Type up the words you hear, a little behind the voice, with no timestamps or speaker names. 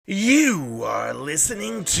You are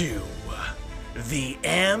listening to the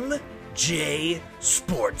MJ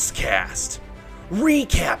Sportscast,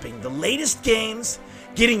 recapping the latest games,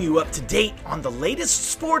 getting you up to date on the latest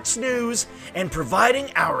sports news, and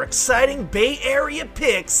providing our exciting Bay Area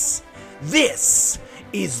picks. This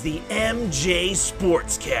is the MJ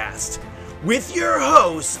Sportscast with your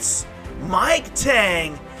hosts, Mike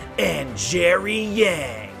Tang and Jerry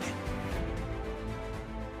Yang.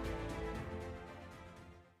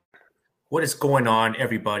 What is going on,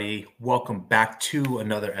 everybody? Welcome back to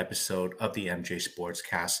another episode of the MJ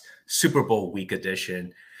Sportscast Super Bowl Week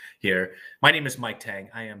edition here. My name is Mike Tang.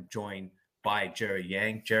 I am joined by Jerry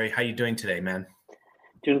Yang. Jerry, how you doing today, man?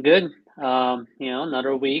 Doing good.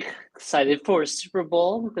 Another week. Excited for Super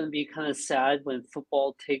Bowl. I'm going to be kind of sad when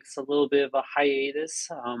football takes a little bit of a hiatus.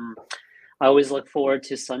 I always look forward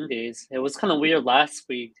to Sundays. It was kind of weird last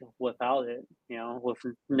week without it, with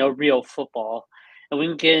no real football. And we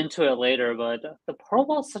can get into it later, but the Pro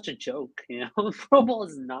Bowl is such a joke. Pro Bowl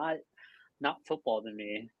is not football to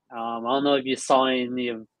me. I don't know if you saw any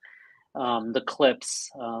of the clips,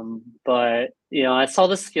 but I saw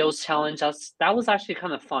the skills challenge. That was actually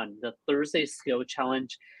kind of fun. The Thursday skill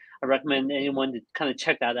challenge. I recommend anyone to kind of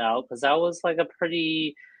check that out because that was like a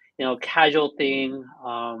pretty casual thing.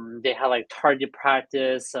 They had like target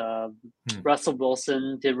practice. Russell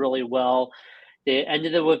Wilson did really well. They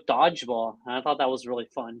ended it with dodgeball, and I thought that was really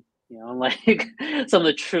fun. Like some of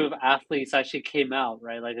the true athletes actually came out,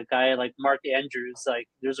 right? Like a guy like Mark Andrews, like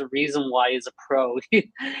there's a reason why he's a pro. He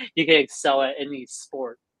can excel at any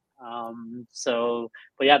sport. But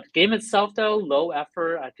yeah, the game itself though, low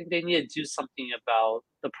effort. I think they need to do something about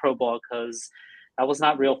the Pro Bowl because that was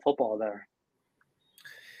not real football there.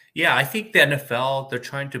 Yeah, I think the NFL, they're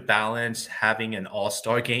trying to balance having an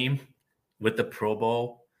all-star game with the Pro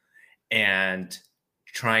Bowl and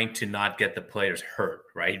trying to not get the players hurt,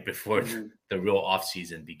 right, before the real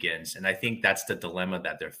offseason begins. And I think that's the dilemma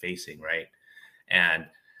that they're facing, right? And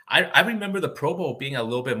I remember the Pro Bowl being a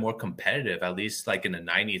little bit more competitive, at least like in the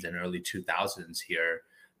 90s and early 2000s here.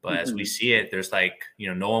 But as we see it, there's like,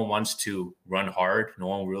 no one wants to run hard. No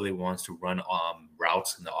one really wants to run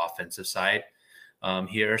routes on the offensive side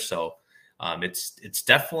here. So it's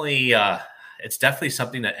definitely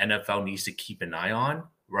something that NFL needs to keep an eye on.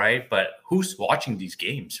 Right. But who's watching these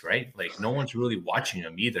games, right? Like no one's really watching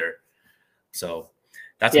them either. So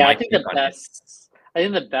that's my take on it. I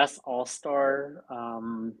think the best all-star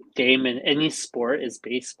game in any sport is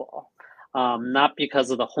baseball. Not because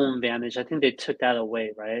of the home advantage. I think they took that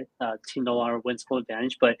away, right? Team no longer wins home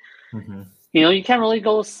advantage, but you can't really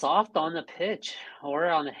go soft on the pitch or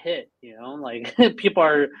on a hit. Like people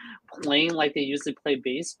are playing like they usually play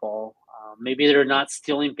baseball. Maybe they're not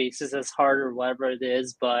stealing bases as hard or whatever it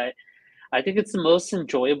is, but I think it's the most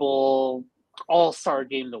enjoyable all-star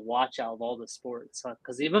game to watch out of all the sports.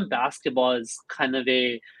 Because even basketball is kind of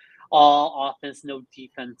a all offense, no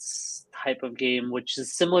defense type of game, which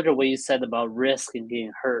is similar to what you said about risk and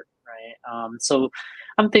getting hurt, right? So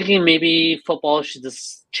I'm thinking maybe football should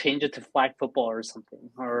just change it to flag football or something,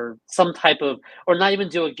 or some type of, or not even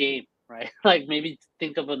do a game, right? Like maybe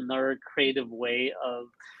think of another creative way of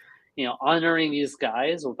honoring these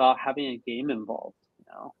guys without having a game involved,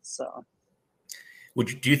 so.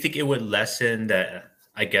 Do you think it would lessen the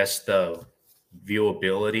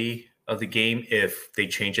viewability of the game if they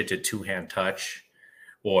change it to two-hand touch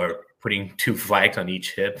or putting two flags on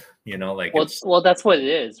each hip, Well, that's what it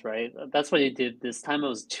is, right? That's what he did this time. It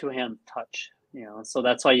was two-hand touch. So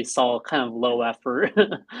that's why you saw kind of low effort.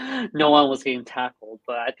 No one was getting tackled,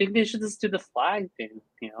 but I think they should just do the flag thing.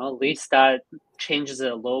 At least that changes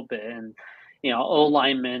it a little bit, and O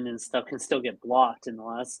linemen and stuff can still get blocked and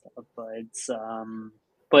all that stuff.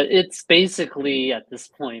 But it's basically at this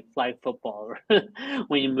point flag football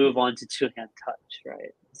when you move on to two-hand touch,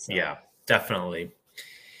 right? So. Yeah, definitely.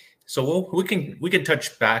 So we can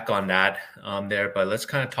touch back on that there, but let's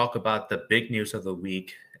kind of talk about the big news of the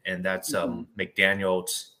week. And that's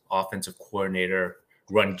McDaniels, offensive coordinator,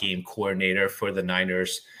 run game coordinator for the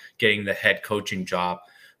Niners, getting the head coaching job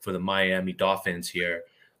for the Miami Dolphins here.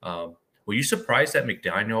 Were you surprised that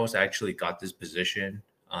McDaniels actually got this position?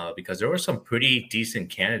 Because there were some pretty decent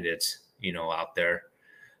candidates, out there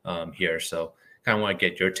here. So kind of want to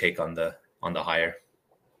get your take on the hire.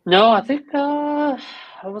 No, I think I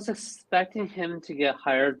was expecting him to get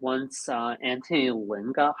hired once Anthony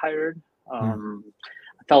Lynn got hired.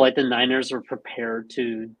 I felt like the Niners were prepared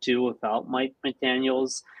to do without Mike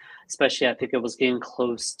McDaniels, especially I think it was getting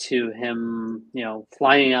close to him,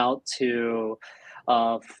 flying out to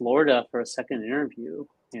Florida for a second interview,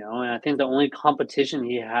 and I think the only competition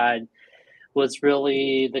he had was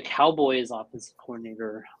really the Cowboys offensive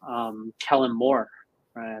coordinator, Kellen Moore.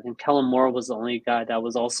 Right, I think Kellen Moore was the only guy that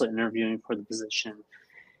was also interviewing for the position.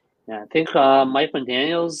 Yeah, I think Mike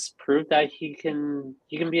McDaniel's proved that he can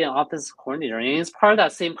be an offensive coordinator, and he's part of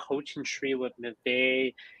that same coaching tree with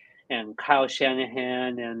McVay and Kyle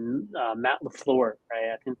Shanahan and Matt LaFleur.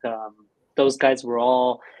 Right, I think those guys were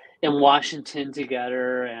all in Washington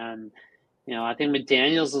together, and I think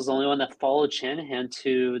McDaniels was the only one that followed Shanahan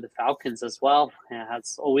to the Falcons as well, and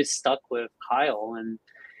has always stuck with Kyle. And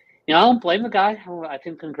I don't blame the guy. I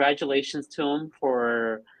think congratulations to him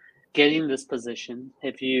for getting this position.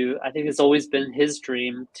 I think it's always been his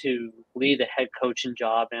dream to lead a head coaching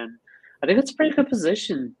job, and I think it's a pretty good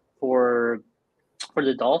position for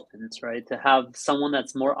the Dolphins, right? To have someone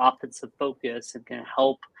that's more offensive focused and can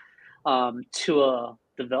help Tua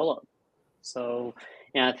develop. So,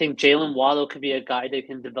 I think Jalen Waddle could be a guy that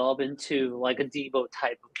can develop into like a Debo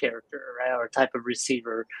type of character, right, or type of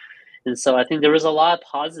receiver. And so I think there was a lot of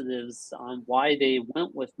positives on why they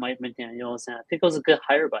went with Mike McDaniels, and I think it was a good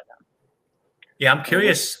hire by them. Yeah, I'm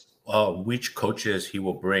curious which coaches he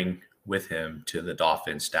will bring with him to the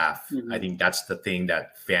Dolphins staff. Mm-hmm. I think that's the thing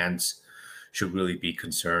that fans should really be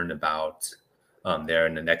concerned about there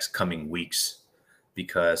in the next coming weeks,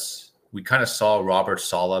 because we kind of saw Robert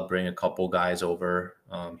Saleh bring a couple guys over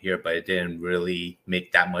here, but it didn't really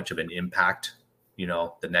make that much of an impact,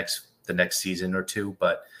 the next season or two.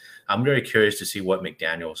 But I'm very curious to see what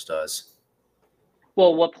McDaniels does.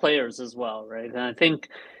 Well, what players as well, right? And I think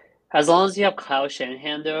as long as you have Kyle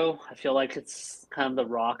Shanahan, though, I feel like it's kind of the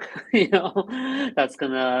rock, that's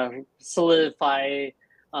going to solidify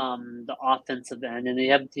the offensive end. And they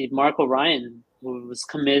have Marco Ryan, who was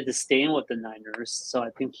committed to staying with the Niners. So I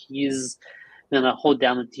think he's going to hold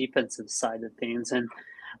down the defensive side of things. And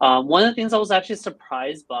one of the things I was actually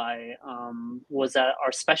surprised by was that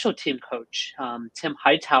our special team coach, Tim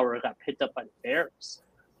Hightower, got picked up by the Bears.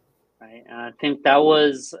 Right, and I think that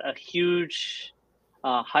was a huge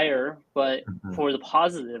hire, but for the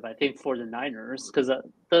positive, I think for the Niners, because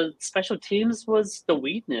the special teams was the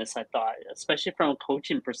weakness, I thought, especially from a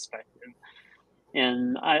coaching perspective.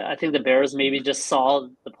 And I think the Bears maybe just saw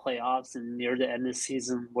the playoffs and near the end of the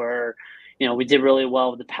season where, we did really well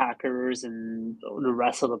with the Packers and the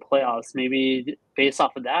rest of the playoffs. Maybe based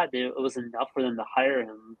off of that, it was enough for them to hire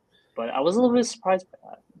him. But I was a little bit surprised by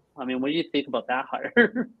that. I mean, what do you think about that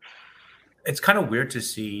hire? It's kind of weird to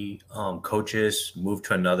see coaches move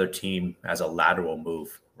to another team as a lateral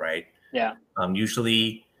move, right? Yeah.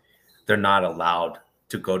 Usually they're not allowed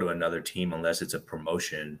to go to another team unless it's a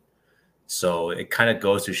promotion. So it kind of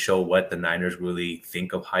goes to show what the Niners really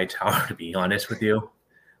think of Hightower, to be honest with you,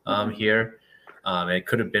 here. And it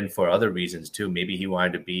could have been for other reasons too. Maybe he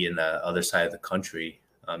wanted to be in the other side of the country,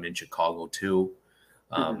 in Chicago too.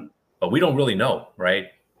 But we don't really know, right?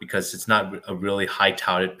 Because it's not a really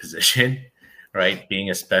high-touted position, right? Being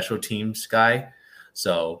a special teams guy.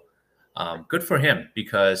 So good for him,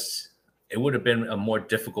 because it would have been a more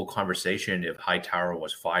difficult conversation if Hightower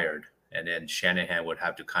was fired, and then Shanahan would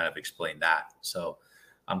have to kind of explain that. So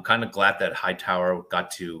I'm kind of glad that Hightower got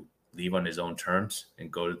to leave on his own terms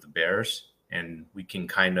and go to the Bears, and we can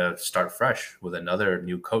kind of start fresh with another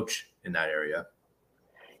new coach in that area.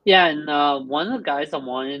 Yeah, and one of the guys I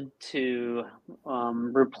wanted to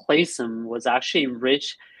replace him was actually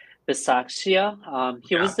Rich Bisaccia.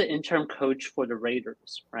 He was the interim coach for the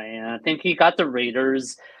Raiders, right? And I think he got the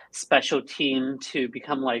Raiders special team to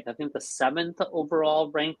become I think the 7th overall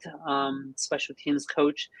ranked special teams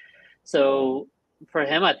coach. So for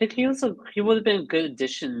him, I think he would have been a good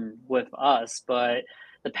addition with us, but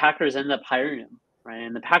the Packers ended up hiring him, right?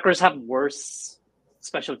 And the Packers have worse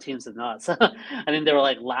special teams than us. I think they were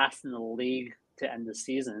last in the league to end the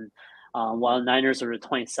season, while the Niners are the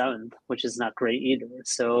 27th, which is not great either.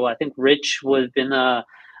 So I think Rich would have been a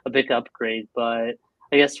big upgrade, but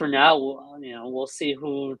I guess for now, we'll see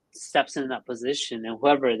who steps in that position, and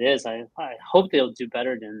whoever it is, I hope they'll do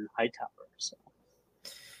better than Hightower. So.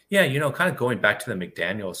 Yeah, kind of going back to the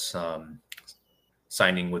McDaniels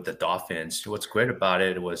signing with the Dolphins, what's great about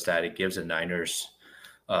it was that it gives the Niners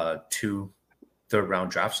 2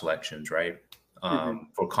 third-round draft selections, right,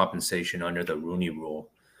 for compensation under the Rooney rule.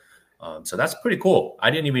 So that's pretty cool.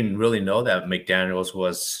 I didn't even really know that McDaniels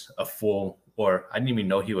was I didn't even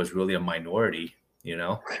know he was really a minority,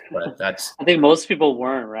 but that's... I think most people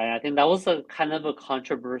weren't, right? I think that was a kind of a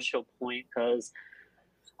controversial point, because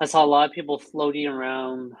I saw a lot of people floating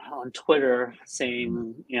around on Twitter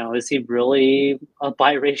saying, is he really a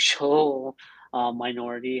biracial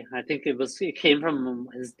minority? I think it came from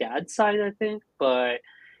his dad's side, I think, but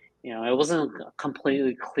It wasn't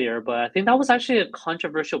completely clear, but I think that was actually a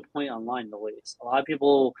controversial point online, at least. A lot of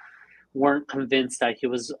people weren't convinced that he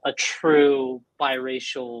was a true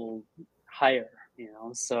biracial hire,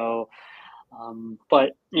 So,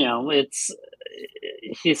 but it's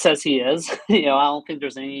he says he is. I don't think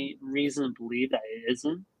there's any reason to believe that it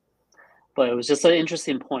isn't. But it was just an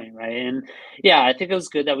interesting point, right? And yeah, I think it was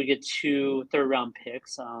good that we get 2 third-round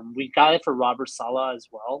picks. We got it for Robert Saleh as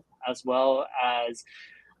well as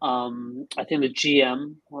I think the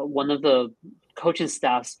GM, one of the coaching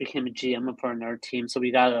staffs became a GM for another team, so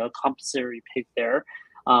we got a compensatory pick there.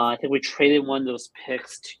 I think we traded one of those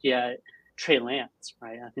picks to get Trey Lance,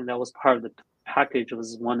 right? I think that was part of the package. It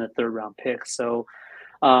was one of the third-round picks. So,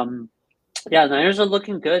 yeah, Niners are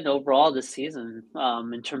looking good overall this season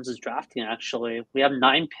in terms of drafting, actually. We have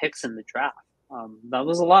 9 picks in the draft. That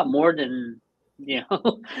was a lot more than,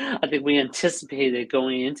 I think we anticipated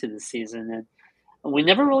going into the season. And we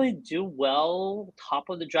never really do well top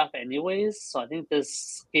of the draft anyways, so I think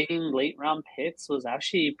this getting late round picks was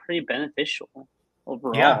actually pretty beneficial Yeah.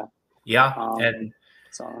 overall. Yeah. And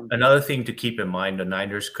So another thing to keep in mind, the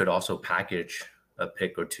Niners could also package a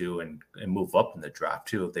pick or two and move up in the draft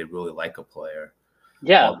too if they really like a player.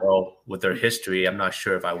 yeah, Although with their history, I'm not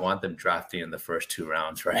sure if I want them drafting in the first 2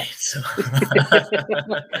 rounds, right? So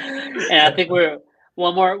and I think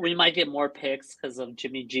we might get more picks because of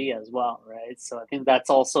Jimmy G as well, right? So I think that's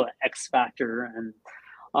also an X factor. And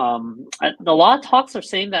a lot of talks are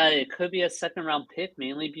saying that it could be a second round pick,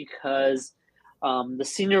 mainly because the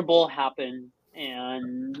Senior Bowl happened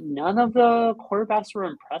and none of the quarterbacks were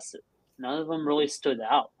impressive. None of them really stood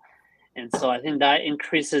out. And so I think that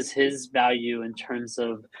increases his value in terms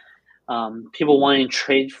of people wanting to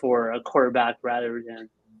trade for a quarterback rather than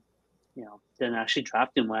actually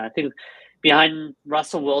drafting one. I think behind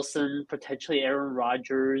Russell Wilson, potentially Aaron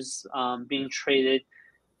Rodgers being traded,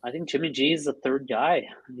 I think Jimmy G is the third guy,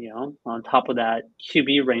 on top of that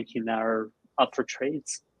QB ranking that are up for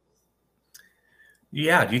trades.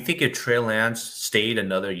 yeah, do you think if Trey Lance stayed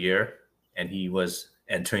another year and he was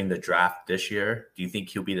entering the draft this year, do you think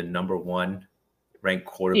he'll be the number 1 ranked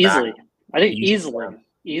quarterback? Easily. I think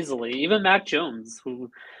easily. Even Mac Jones, who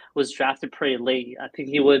was drafted pretty late, I think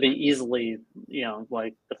he would have been easily,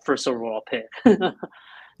 like the first overall pick.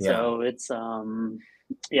 So it's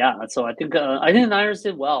yeah. So I think the Niners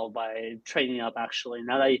did well by trading up. Actually,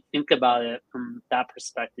 now that you think about it from that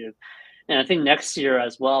perspective, and I think next year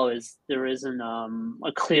as well there isn't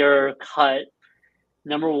a clear cut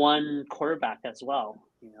number 1 quarterback as well.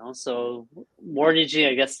 So mortgaging,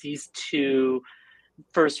 I guess, these 2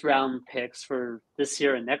 first round picks for this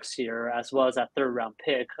year and next year, as well as that third round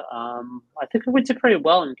pick. I think we did pretty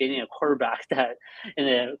well in getting a quarterback that in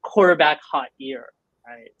a quarterback hot year,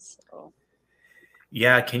 right? So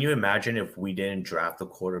Yeah, can you imagine if we didn't draft the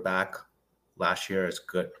quarterback last year as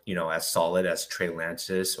good, as solid as Trey Lance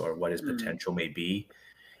is or what his potential may be,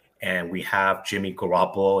 and we have Jimmy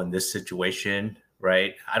Garoppolo in this situation,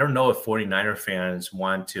 right? I don't know if 49er fans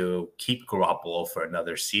want to keep Garoppolo for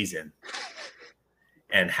another season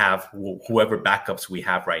and have whoever backups we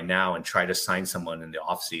have right now and try to sign someone in the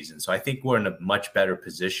offseason. So I think we're in a much better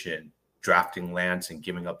position drafting Lance and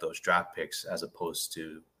giving up those draft picks as opposed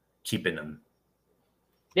to keeping them.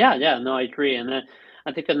 Yeah, no, I agree. And then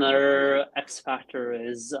I think another X factor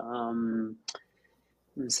is let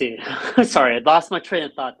me see. Sorry, I lost my train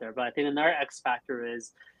of thought there, but I think another X factor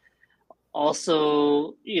is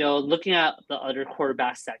also, looking at the other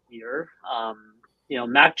quarterbacks that year.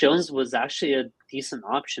 Mac Jones was actually a decent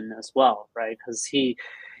option as well, right? Because he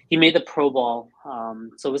made the Pro Bowl,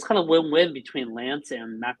 so it was kind of win-win between Lance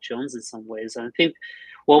and Mac Jones in some ways. And I think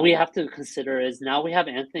what we have to consider is now we have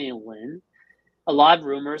Anthony Lynn. A lot of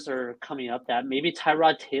rumors are coming up that maybe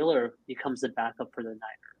Tyrod Taylor becomes the backup for the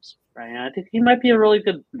Niners, right? And I think he might be a really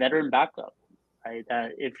good veteran backup, right?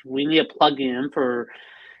 That if we need to plug in for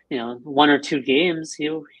 1 or 2 games,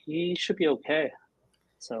 he should be okay.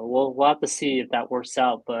 So we'll have to see if that works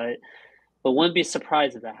out, but wouldn't be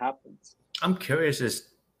surprised if that happens. I'm curious, is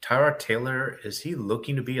Tyrod Taylor, is he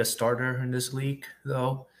looking to be a starter in this league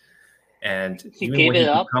though? And even when he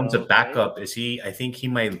becomes a backup, right? I think he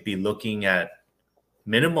might be looking at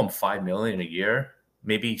minimum $5 million a year,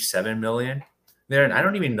 maybe $7 million there. And I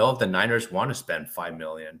don't even know if the Niners want to spend $5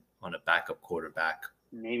 million on a backup quarterback.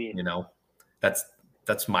 Maybe,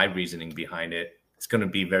 that's my reasoning behind it. It's going to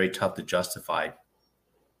be very tough to justify.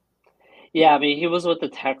 Yeah, I mean, he was with the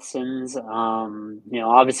Texans.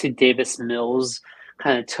 Obviously Davis Mills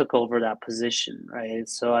kind of took over that position, right?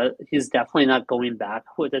 So he's definitely not going back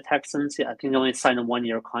with the Texans. I think he only signed a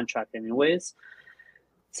 1-year contract anyways.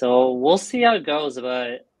 So we'll see how it goes.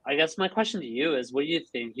 But I guess my question to you is, what do you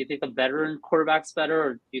think? Do you think a veteran quarterback's better,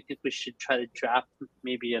 or do you think we should try to draft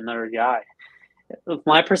maybe another guy?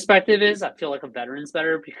 My perspective is, I feel like a veteran's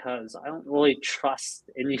better because I don't really trust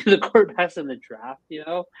any of the quarterbacks in the draft,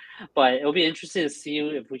 But it'll be interesting to see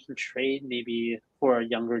if we can trade maybe for a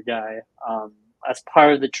younger guy as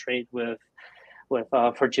part of the trade with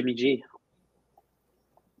for Jimmy G.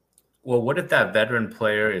 Well, what if that veteran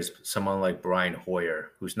player is someone like Brian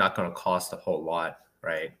Hoyer, who's not going to cost a whole lot,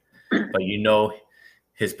 right? But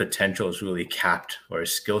his potential is really capped, or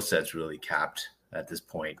his skill set's really capped at this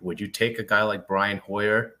point. Would you take a guy like Brian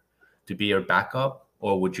Hoyer to be your backup,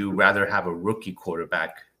 or would you rather have a rookie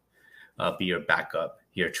quarterback be your backup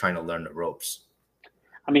here trying to learn the ropes?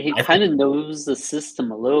 I mean, he kind of knows the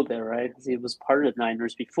system a little bit, right? Because he was part of the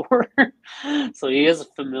Niners before. So he is a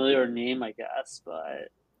familiar name, I guess. But,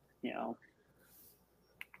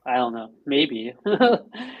 I don't know. Maybe.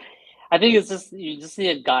 I think you just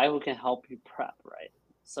need a guy who can help you prep, right?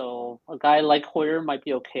 So a guy like Hoyer might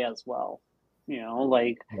be okay as well.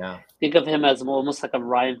 Think of him as almost like a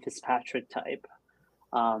Ryan Fitzpatrick type.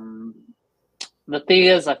 The thing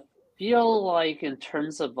is, I feel like in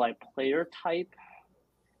terms of like player type,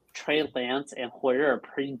 Trey Lance and Hoyer are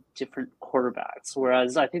pretty different quarterbacks.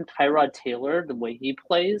 Whereas I think Tyrod Taylor, the way he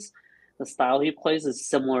plays, the style he plays is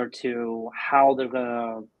similar to how they're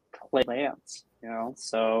gonna play Lance.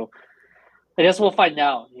 So I guess we'll find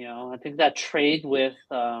out. I think that trade with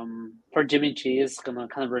for Jimmy G is gonna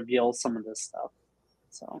kind of reveal some of this stuff.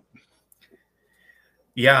 So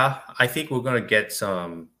yeah, I think we're gonna get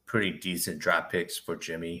some pretty decent draft picks for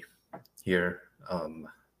Jimmy here.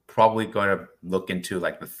 Probably going to look into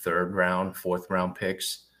like the 3rd round, 4th round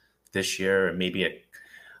picks this year, and maybe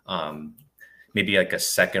like a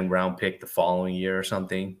 2nd round pick the following year or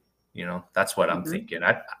something. That's what I'm thinking.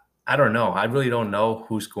 I don't know. I really don't know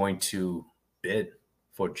who's going to bid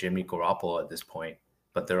for Jimmy Garoppolo at this point,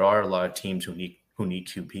 but there are a lot of teams who need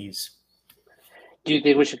QBs. Do you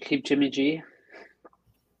think we should keep Jimmy G?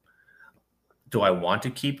 Do I want to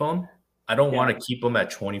keep him? I don't want to keep him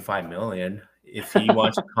at $25 million. If he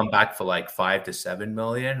wants to come back for like $5 to $7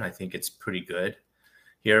 million, I think it's pretty good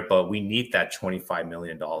here. But we need that $25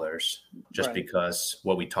 million just because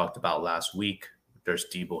what we talked about last week. There's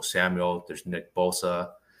Deebo Samuel, there's Nick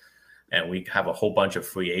Bosa, and we have a whole bunch of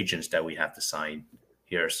free agents that we have to sign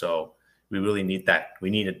here. So we really need that. We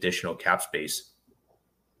need additional cap space.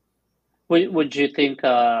 Would you think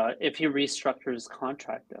if he restructures his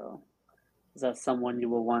contract, though, is that someone you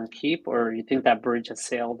will want to keep, or you think that bridge has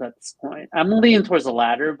sailed at this point? I'm leaning towards the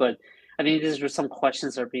latter, but I think these are some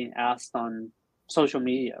questions that are being asked on social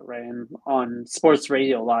media, right? And on sports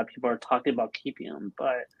radio, a lot of people are talking about keeping him.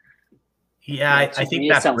 But I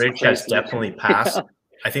think that bridge has definitely passed. Yeah.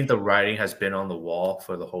 I think the writing has been on the wall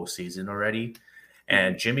for the whole season already.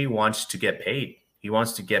 And Jimmy wants to get paid. He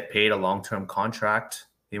wants to get paid a long-term contract.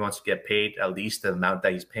 He wants to get paid at least the amount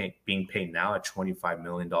that he's being paid now at $25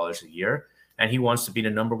 million a year. And he wants to be the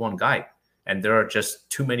number one guy. And there are just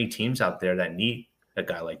too many teams out there that need a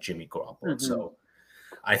guy like Jimmy Garoppolo. So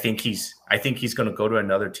I think he's going to go to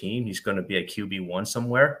another team. He's going to be a QB1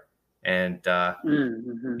 somewhere. And,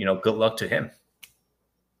 good luck to him.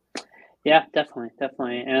 Yeah, definitely.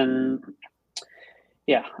 And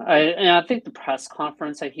yeah, I think the press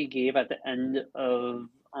conference that he gave at the end of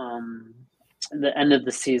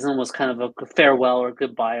the season was kind of a farewell or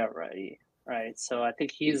goodbye already, right? So I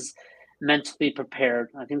think he's mentally prepared.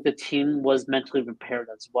 I think the team was mentally prepared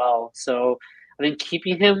as well. So I think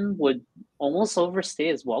keeping him would almost overstay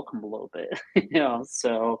his welcome a little bit,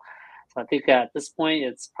 So I think at this point,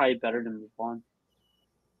 it's probably better to move on.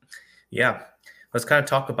 Yeah. Let's kind of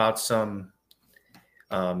talk about some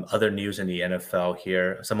other news in the NFL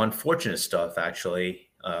here. Some unfortunate stuff, actually,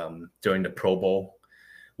 during the Pro Bowl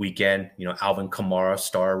weekend. Alvin Kamara,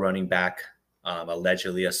 star running back,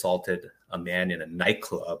 allegedly assaulted a man in a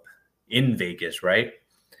nightclub in Vegas, right?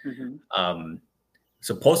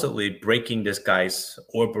 Supposedly breaking this guy's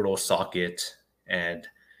orbital socket. And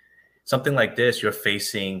something like this, you're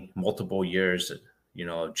facing multiple years,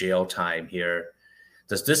 jail time here.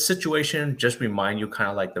 Does this situation just remind you kind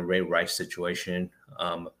of like the Ray Rice situation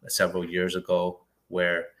several years ago,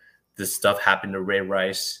 where this stuff happened to Ray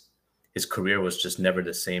Rice? His career was just never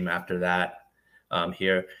the same after that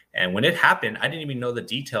here. And when it happened, I didn't even know the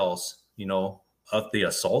details, of the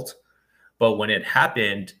assault. But when it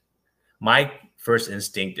happened, my first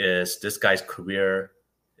instinct is this guy's career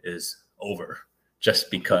is over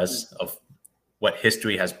just because of what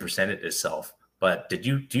history has presented itself. But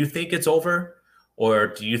do you think it's over? Or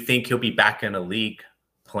do you think he'll be back in the league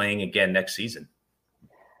playing again next season?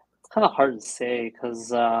 kind of hard to say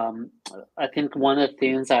because I think one of the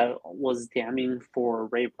things that was damning for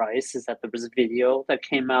Ray Rice is that there was a video that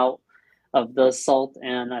came out of the assault,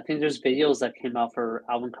 and I think there's videos that came out for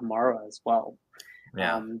Alvin Kamara as well.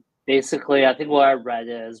 Yeah. Basically, I think what I read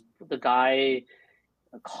is the guy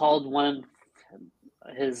called one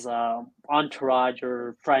of his entourage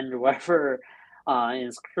or friend or whatever in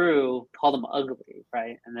his crew, called him ugly,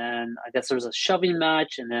 right? And then I guess there was a shoving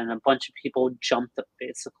match, and then a bunch of people jumped up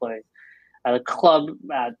basically at a club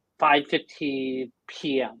at 5:50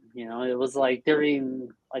 p.m. You know, it was like during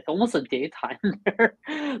like almost a daytime there.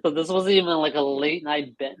 So this wasn't even like a late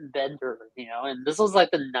night bender, you know, and this was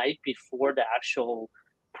like the night before the actual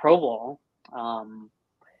Pro Bowl,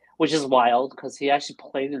 which is wild because he actually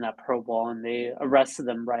played in that Pro Bowl and they arrested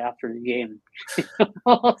him right after the game.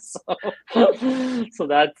 So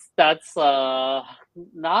that's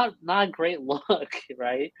not a great look,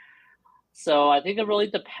 right? So I think it really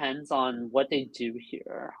depends on what they do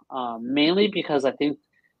here. Mainly because I think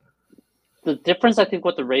the difference, I think,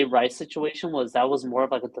 with the Ray Rice situation was that was more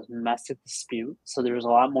of like a domestic dispute. So there was a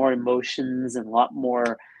lot more emotions and a lot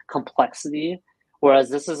more complexity. Whereas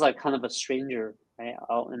this is like kind of a stranger, right,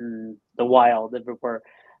 out in the wild everywhere.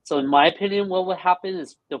 So in my opinion, what would happen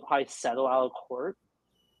is they'll probably settle out of court.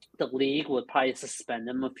 The league would probably suspend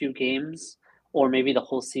him a few games or maybe the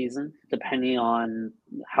whole season, depending on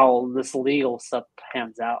how this legal stuff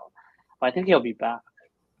pans out. But I think he'll be back.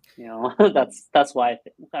 You know, that's why I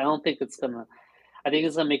think. I don't think it's gonna. I think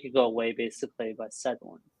it's gonna make it go away basically by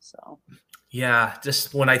settling. So Yeah,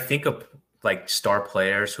 just when I think of like star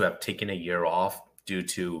players who have taken a year off due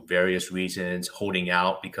to various reasons, holding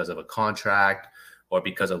out because of a contract or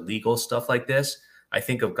because of legal stuff like this, I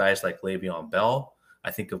think of guys like Le'Veon Bell.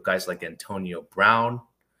 I think of guys like Antonio Brown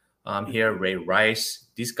here, Ray Rice.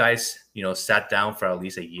 These guys, sat down for at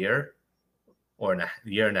least a year or a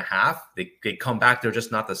year and a half. They come back, they're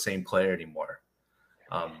just not the same player anymore.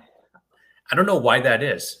 I don't know why that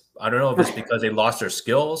is. I don't know if it's because they lost their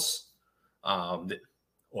skills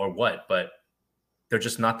or what, but they're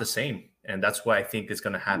just not the same. And that's why I think it's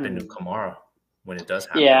going to happen to Kamara when it does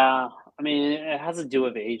happen. Yeah, I mean, it has to do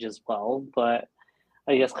with age as well, but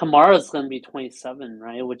I guess Kamara is going to be 27,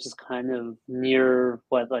 right? Which is kind of near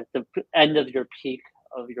like the end of your peak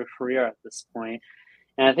of your career at this point.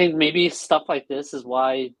 And I think maybe stuff like this is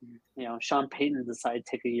why, Sean Payton decided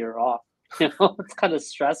to take a year off. It's kind of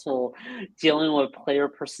stressful dealing with player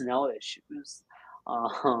personnel issues.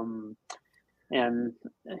 And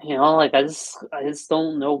like I just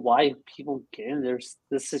don't know why people get in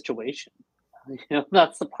this situation.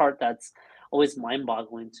 That's the part that's always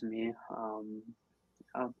mind-boggling to me.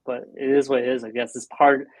 But it is what it is. I guess it's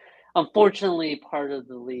unfortunately, part of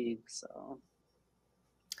the league. So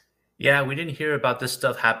yeah, we didn't hear about this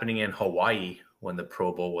stuff happening in Hawaii when the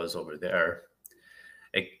Pro Bowl was over there.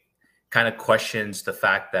 It kind of questions the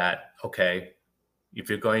fact that, okay, if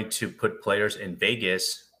you're going to put players in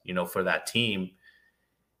Vegas, for that team,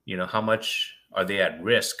 how much are they at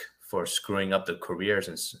risk for screwing up their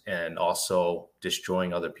careers and also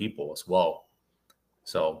destroying other people as well?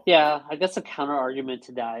 So yeah, I guess a counter argument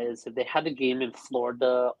to that is if they had the game in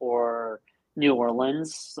Florida or New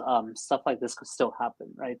Orleans, stuff like this could still happen,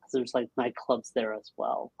 right? Because there's like nightclubs there as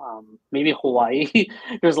well. Maybe Hawaii,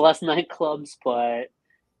 there's less nightclubs, but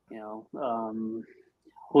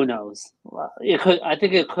who knows? It could. I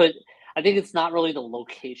think it could. I think it's not really the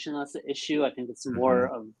location that's the issue. I think it's more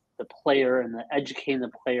of the player and the educating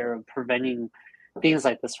the player of preventing things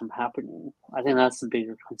like this from happening. I think that's the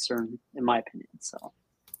bigger concern, in my opinion. So,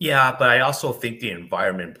 yeah, but I also think the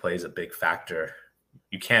environment plays a big factor.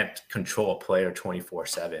 You can't control a player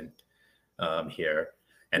 24/7 here,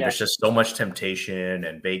 and there's just so much temptation.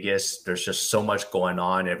 And Vegas, there's just so much going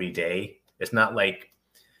on every day. It's not like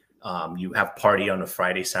you have party on a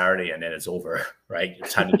Friday, Saturday, and then it's over, right?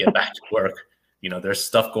 It's time to get back to work. There's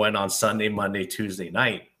stuff going on Sunday, Monday, Tuesday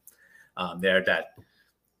night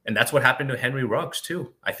and that's what happened to Henry Ruggs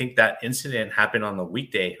too. I think that incident happened on the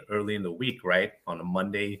weekday, early in the week, right? On a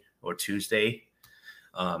Monday or Tuesday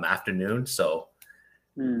afternoon. So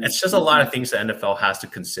it's just a lot of things the NFL has to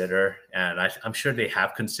consider. And I'm sure they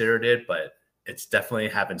have considered it, but it's definitely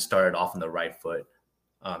haven't started off on the right foot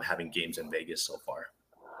having games in Vegas so far.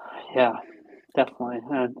 Yeah, definitely.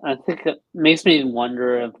 And I think it makes me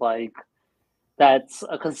wonder if that's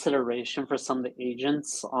a consideration for some of the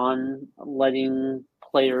agents on letting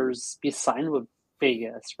players be signed with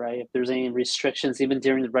Vegas, right? If there's any restrictions even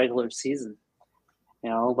during the regular season,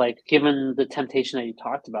 given the temptation that you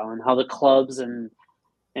talked about and how the clubs and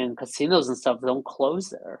casinos and stuff don't close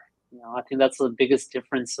there. I think that's the biggest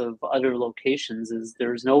difference of other locations is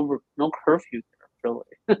there's no curfew there,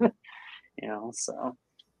 really.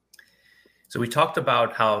 So we talked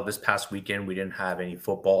about how this past weekend we didn't have any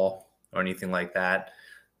football or anything like that.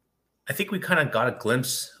 I think we kind of got a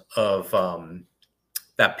glimpse of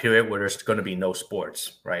that period where there's going to be no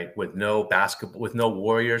sports, right? With no basketball, with no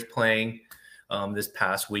Warriors playing this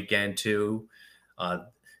past weekend too.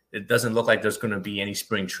 It doesn't look like there's going to be any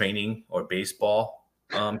spring training or baseball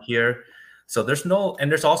here. So there's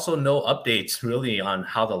also no updates really on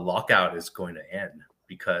how the lockout is going to end,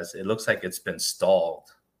 because it looks like it's been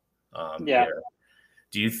stalled here.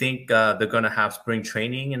 Do you think they're going to have spring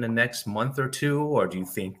training in the next month or two, or do you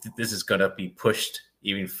think that this is going to be pushed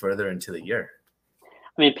even further into the year?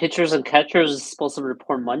 I mean, pitchers and catchers is supposed to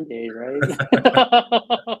report Monday, right?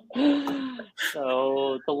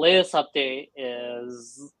 So the latest update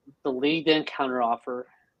is the league didn't counteroffer,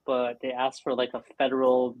 but they asked for like a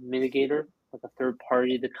federal mitigator, like a third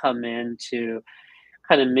party to come in to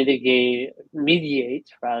kind of mediate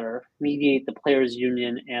the players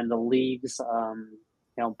union and the league's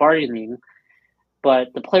bargaining.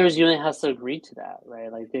 But the players union has to agree to that,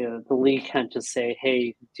 right? Like the league can't just say,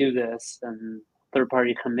 hey, do this, and third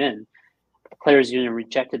party come in. The players union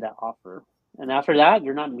rejected that offer, and after that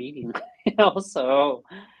they're not meeting. So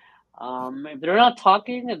if they're not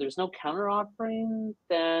talking and there's no counter offering,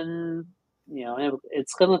 then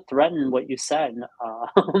it's going to threaten what you said.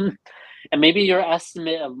 And maybe your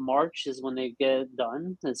estimate of March is when they get it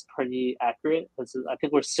done is pretty accurate, because I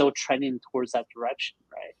think we're still trending towards that direction,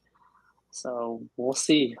 right? So we'll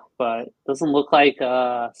see, but it doesn't look like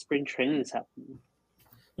spring training is happening.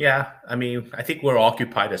 Yeah, I mean, I think we're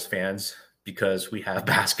occupied as fans because we have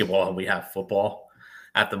basketball and we have football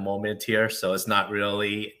at the moment here, so it's not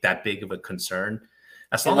really that big of a concern.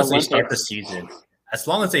 As long as they start the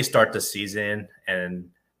season, and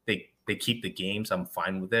they keep the games, I'm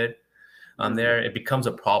fine with it. It becomes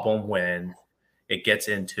a problem when it gets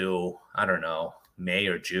into, I don't know, May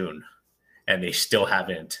or June, and they still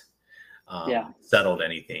haven't settled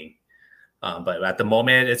anything. But at the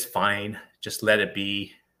moment, it's fine. Just let it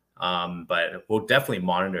be. But we'll definitely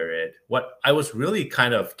monitor it. What I was really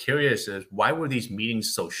kind of curious is, why were these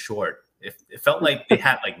meetings so short? It felt like they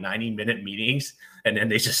had like 90-minute meetings, and then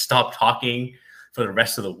they just stopped talking for the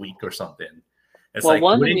rest of the week or something. It's one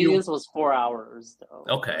of the meetings was 4 hours, though.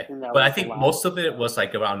 Okay. But I think most of it was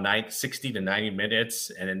like around 60 to 90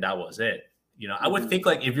 minutes, and then that was it. I would think,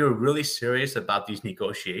 like, if you're really serious about these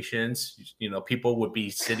negotiations, people would be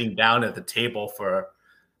sitting down at the table for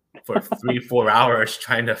 3-4 hours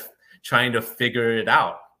trying to figure it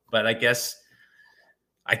out. But I guess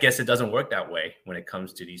it doesn't work that way when it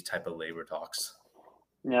comes to these type of labor talks.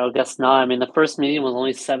 No, I guess not. I mean, the first meeting was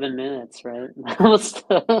only 7 minutes, right? That was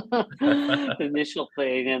the initial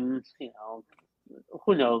thing, and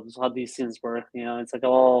who knows how these things work. It's like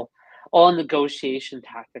all negotiation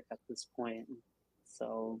tactic at this point.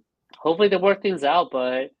 So hopefully they work things out,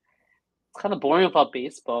 but it's kind of boring about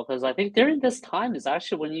baseball, because I think during this time is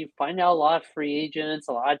actually when you find out a lot of free agents,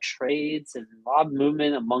 a lot of trades, and a lot of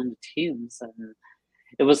movement among the teams. And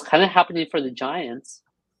it was kind of happening for the Giants.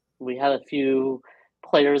 We had a few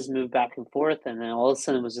players move back and forth, and then all of a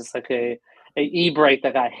sudden it was just like a e-brake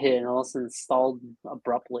that got hit and all of a sudden stalled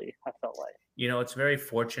abruptly, I felt like. It's very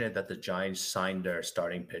fortunate that the Giants signed their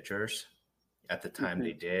starting pitchers at the time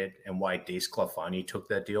they did, and why DeSclafani took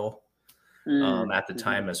that deal at the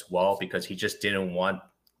time as well, because he just didn't want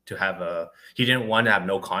to have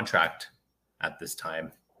no contract at this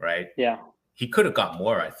time, right? Yeah. He could have got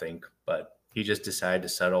more, I think, but he just decided to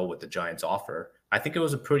settle with the Giants offer. I think it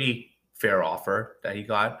was a pretty fair offer that he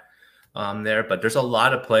got there, but there's a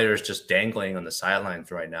lot of players just dangling on the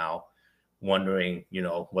sidelines right now, wondering,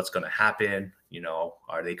 what's going to happen.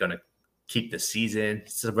 Are they going to keep the season?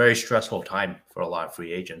 It's a very stressful time for a lot of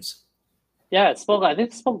free agents. Yeah, I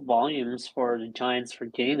think it spoke volumes for the Giants for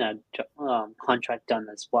getting that contract done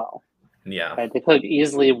as well. Yeah. Right? They could have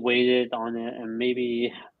easily waited on it and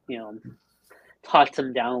maybe, talked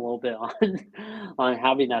them down a little bit on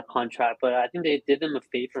having that contract. But I think they did them a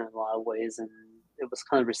favor in a lot of ways, and it was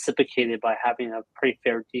kind of reciprocated by having a pretty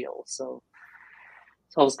fair deal. So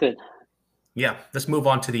it was good. Yeah, let's move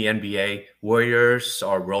on to the NBA. Warriors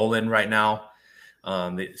are rolling right now.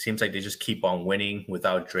 It seems like they just keep on winning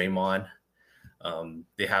without Draymond.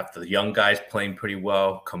 They have the young guys playing pretty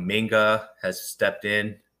well. Kuminga has stepped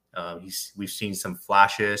in. We've seen some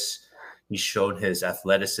flashes. He's shown his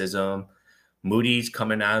athleticism. Moody's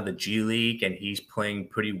coming out of the G League, and he's playing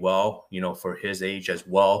pretty well, for his age as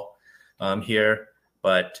well here.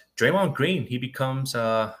 But Draymond Green, he becomes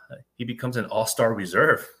an all-star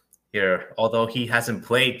reserve here, although he hasn't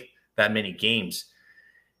played that many games.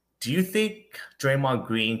 Do you think Draymond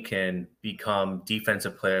Green can become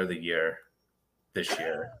Defensive Player of the Year this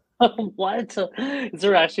year. What? Is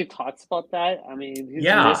there actually talks about that? I mean, he's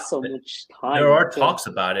Yeah, missed so much time. there are It's talks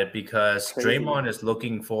about it because crazy. Draymond is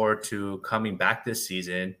looking forward to coming back this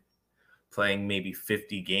season, playing maybe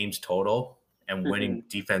 50 games total and winning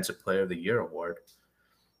Defensive Player of the Year award.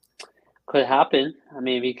 Could happen. I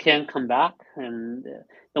mean, if he can come back and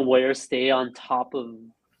the Warriors stay on top of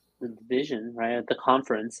the division, right, the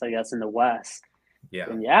conference, I guess, in the West.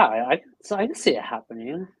 Yeah. And yeah, I can see it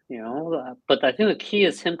happening, but I think the key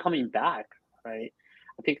is him coming back, right?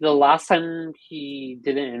 I think the last time he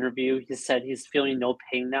did an interview, he said he's feeling no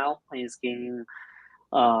pain now. He's getting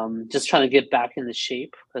just trying to get back into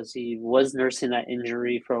shape because he was nursing that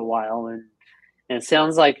injury for a while, and it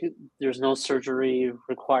sounds like there's no surgery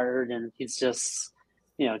required, and he's just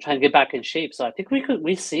trying to get back in shape. So I think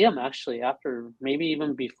we see him actually after maybe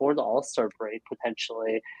even before the All-Star break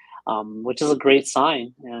potentially. Which is a great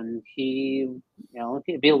sign. And he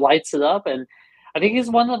lights it up. And I think he's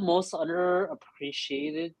one of the most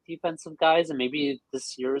underappreciated defensive guys. And maybe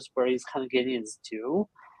this year is where he's kind of getting his due.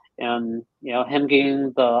 And, him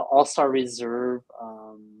getting the All-Star reserve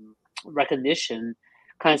recognition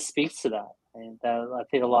kind of speaks to that. And that I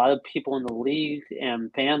think a lot of people in the league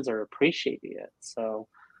and fans are appreciating it. So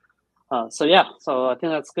I think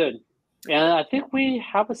that's good. And I think we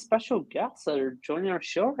have a special guest that are joining our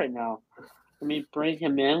show right now. Let me bring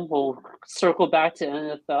him in. We'll circle back to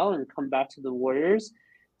NFL and come back to the Warriors.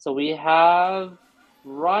 So we have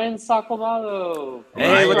Ryan Sakamoto.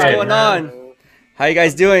 Hey, what's going on? How you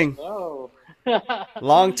guys doing? Oh.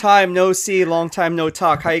 Long time no see, long time no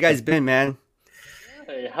talk. How you guys been, man?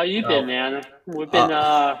 Hey, how you been, man? We've been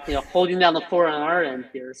holding down the fort on our end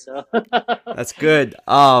here, so that's good.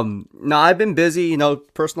 No, I've been busy.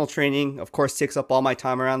 Personal training, of course, takes up all my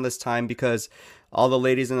time around this time because all the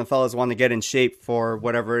ladies and the fellas want to get in shape for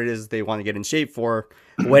whatever it is they want to get in shape for.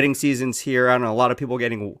 Wedding season's here. I don't know, a lot of people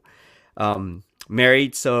getting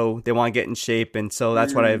married, so they want to get in shape, and so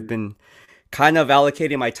that's what I've been kind of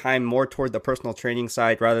allocating my time more toward the personal training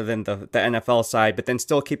side rather than the NFL side, but then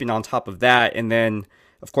still keeping on top of that. And then,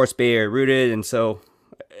 of course, Bay Area rooted. And so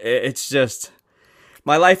it's just,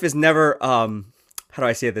 my life is never, how do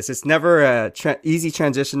I say this? It's never a easy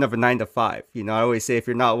transition of a 9 to 5. I always say, if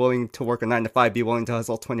you're not willing to work a 9 to 5, be willing to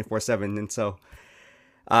hustle 24/7. And so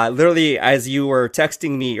literally, as you were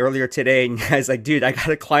texting me earlier today, and I was like, dude, I got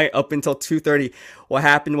a client up until 2:30. What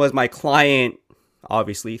happened was my client,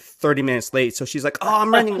 obviously 30 minutes late, so she's like, oh,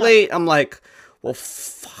 I'm running late. I'm like, well,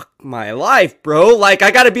 fuck my life, bro. Like,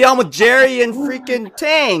 I gotta be on with Jerry and freaking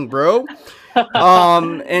Tang, bro.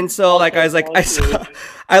 And so like I was like,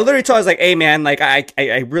 I literally told her, I was like, hey man, like I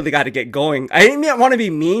really got to get going. I didn't want to be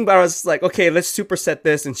mean, but I was like, okay, let's superset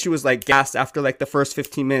this. And she was like gassed after like the first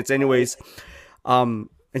 15 minutes anyways.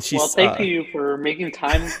 And she's, well, thank you for making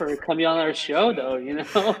time for coming on our show, though.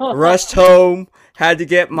 Rushed home, had to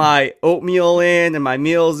get my oatmeal in and my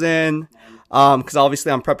meals in, because obviously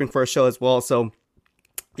I'm prepping for a show as well. So,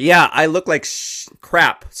 yeah, I look like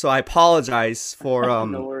crap. So I apologize for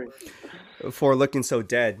no worries. For looking so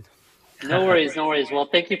dead. No worries. Well,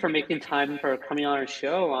 thank you for making time for coming on our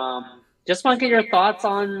show. Just want to get your thoughts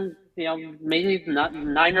on, mainly not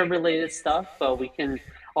Niner-related stuff, but we can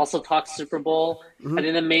also talk Super Bowl. I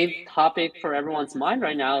think the main topic for everyone's mind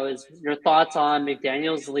right now is your thoughts on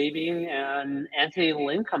McDaniels leaving and Anthony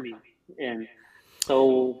Lynn coming in.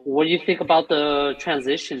 So what do you think about the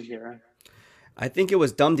transition here? I think it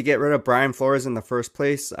was dumb to get rid of Brian Flores in the first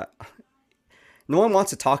place. No one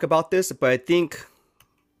wants to talk about this, but I think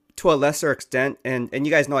to a lesser extent, and you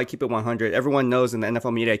guys know I keep it 100. Everyone knows in the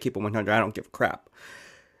NFL media I keep it 100. I don't give a crap.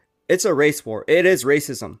 It's a race war. It is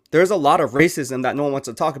racism. There's a lot of racism that no one wants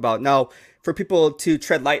to talk about. Now, for people to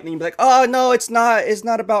tread lightly and be like, oh, no, it's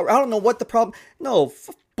not about, I don't know what the problem. No,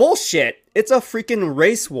 bullshit. It's a freaking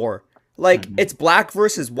race war. Like, it's black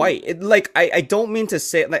versus white. I don't mean to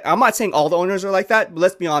say, like, I'm not saying all the owners are like that, but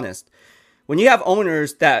let's be honest. When you have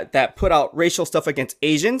owners that put out racial stuff against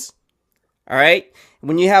Asians, all right?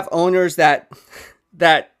 When you have owners that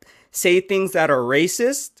say things that are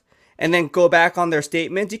racist, and then go back on their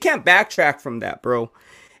statements, you can't backtrack from that, bro.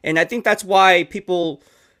 And I think that's why people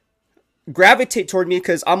gravitate toward me,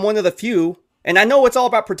 because I'm one of the few, and I know it's all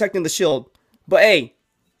about protecting the shield, but hey,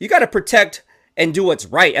 you got to protect and do what's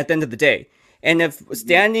right at the end of the day. And if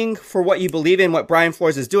standing for what you believe in, what Brian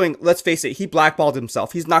Flores is doing, let's face it, he blackballed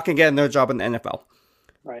himself. He's not going to get another job in the NFL.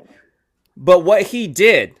 Right. But what he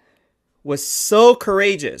did was so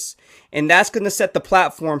courageous, and that's going to set the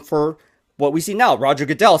platform for what we see now. Roger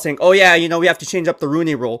Goodell saying, oh yeah, we have to change up the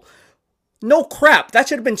Rooney rule. No crap. That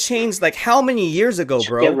should have been changed like how many years ago,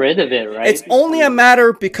 bro? Get rid of it, right? It's only a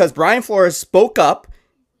matter because Brian Flores spoke up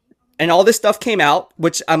and all this stuff came out,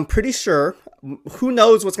 which I'm pretty sure, who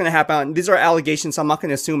knows what's going to happen. These are allegations, so I'm not going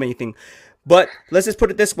to assume anything. But let's just put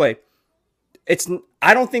it this way.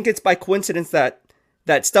 I don't think it's by coincidence that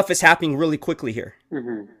stuff is happening really quickly here.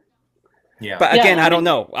 Mm-hmm. Yeah. But again, I don't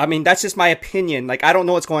know. I mean, that's just my opinion. Like, I don't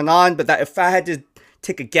know what's going on, but if I had to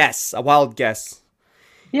take a wild guess.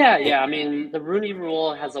 Yeah. I mean, the Rooney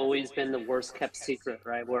Rule has always been the worst kept secret,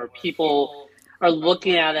 right? Where people are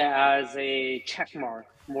looking at it as a check mark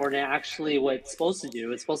more than actually what it's supposed to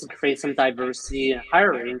do. It's supposed to create some diversity in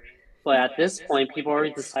hiring. But at this point, people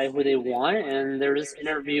already decide who they want, and they're just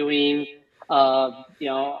interviewing a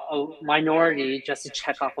minority just to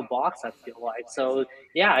check off a box, I feel like. So,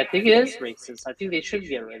 yeah, I think it is racist. I think they should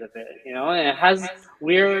get rid of it, and it has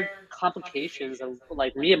weird complications. Of,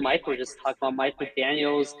 like, me and Mike were just talking about Mike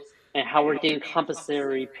McDaniels and how we're getting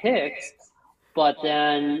compensatory picks, but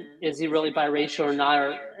then is he really biracial or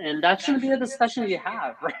not? And that shouldn't be a discussion you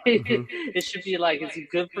have, right? Mm-hmm. It should be like, is he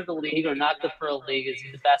good for the league or not good for a league? Is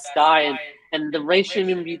he the best guy? And the race shouldn't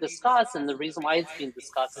even be discussed. And the reason why it's being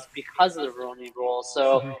discussed is because of the Rooney Rule.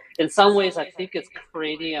 So in some ways, I think it's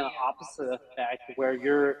creating an opposite effect where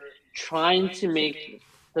you're trying to make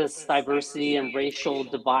this diversity and racial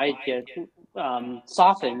divide get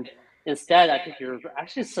softened. Instead, I think you're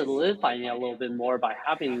actually solidifying it a little bit more by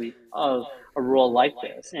having a rule like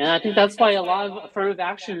this. And I think that's why a lot of affirmative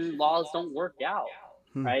action laws don't work out,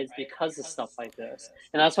 right? It's because of stuff like this.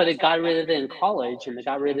 And that's why they got rid of it in college and they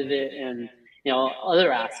got rid of it in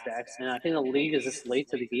other aspects. And I think the league is just late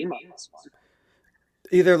to the game on this one.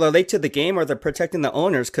 Either they're late to the game or they're protecting the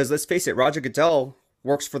owners, because let's face it, Roger Goodell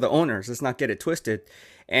works for the owners. Let's not get it twisted.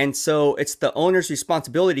 And so it's the owner's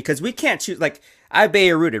responsibility, because we can't choose. Like, I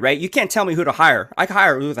Bay rooted, right? You can't tell me who to hire. I can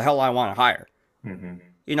hire who the hell I want to hire. Mm-hmm.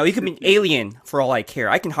 You can be an alien for all I care.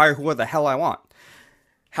 I can hire who the hell I want.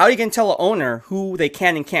 How are you going to tell an owner who they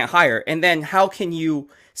can and can't hire? And then how can you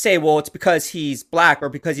say, well, it's because he's black or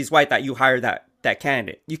because he's white that you hire that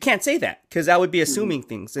candidate? You can't say that, because that would be assuming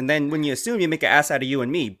things. And then when you assume, you make an ass out of you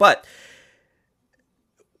and me. But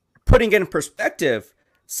putting it in perspective,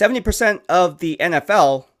 70% of the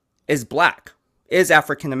NFL is black, is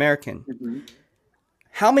African American. Mm-hmm.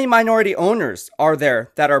 How many minority owners are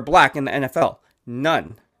there that are black in the NFL?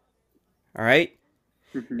 None. All right.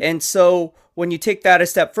 Mm-hmm. And so when you take that a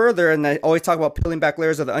step further, and I always talk about peeling back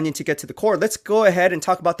layers of the onion to get to the core, let's go ahead and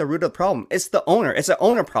talk about the root of the problem. It's the owner. It's an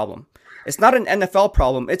owner problem. It's not an NFL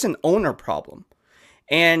problem. It's an owner problem.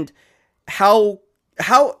 And how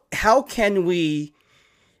can we,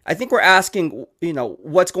 I think we're asking,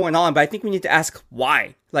 what's going on, but I think we need to ask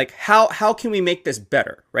why. Like, how can we make this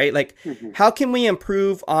better, right? Like, how can we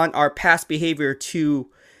improve on our past behavior to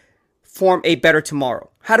form a better tomorrow?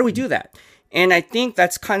 How do we do that? And I think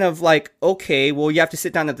that's kind of like, okay, well, you have to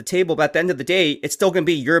sit down at the table, but at the end of the day, it's still going to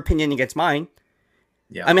be your opinion against mine.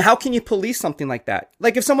 Yeah. I mean, how can you police something like that?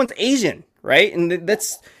 Like, if someone's Asian, right? And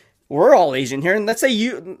we're all Asian here. And let's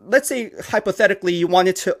say hypothetically you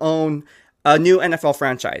wanted to own a new NFL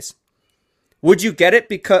franchise. Would you get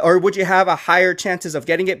it or would you have a higher chances of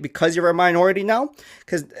getting it because you're a minority now?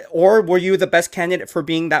 Or were you the best candidate for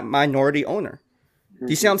being that minority owner? Do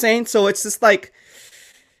you see what I'm saying? So it's just like,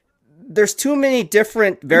 there's too many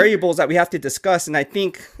different variables that we have to discuss. And I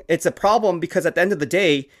think it's a problem because at the end of the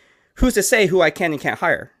day, who's to say who I can and can't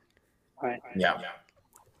hire? Right. Yeah.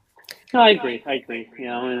 No, I agree.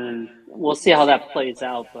 And we'll see how that plays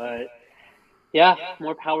out. But yeah,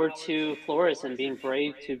 more power to Flores and being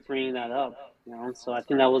brave to bring that up. So I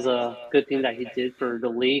think that was a good thing that he did for the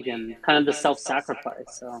league and kind of the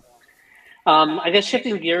self-sacrifice. So I guess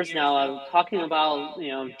shifting gears now, I'm talking about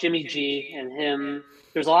Jimmy G and him.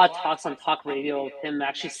 There's a lot of talks on talk radio of him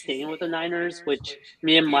actually staying with the Niners, which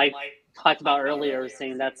me and Mike talked about earlier,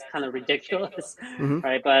 saying that's kind of ridiculous,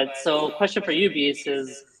 right? But so question for you, Beast,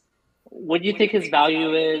 is what do you think his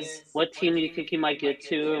value is? What team do you think he might get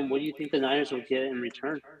to? And what do you think the Niners will get in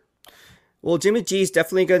return? Well, Jimmy G is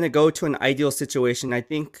definitely going to go to an ideal situation. I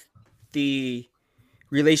think the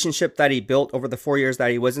relationship that he built over the 4 years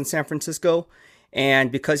that he was in San Francisco,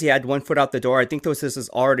 and because he had one foot out the door, I think this is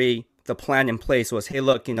already the plan in place was, hey,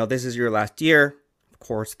 look, this is your last year, of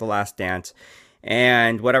course, the last dance,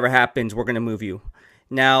 and whatever happens, we're going to move you.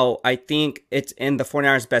 Now, I think it's in the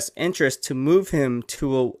 49ers' best interest to move him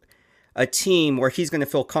to a team where he's going to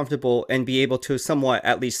feel comfortable and be able to somewhat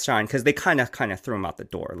at least shine, because they kind of threw him out the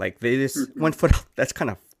door. Like, they just 1 foot out, that's kind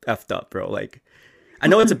of effed up, bro. Like, I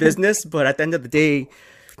know it's a business, but at the end of the day,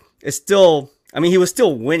 it's still, I mean, he was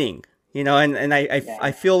still winning, and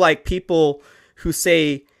I feel like people who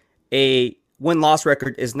say a win-loss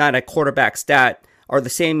record is not a quarterback stat are the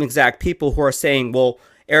same exact people who are saying, well,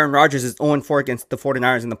 Aaron Rodgers is 0-4 against the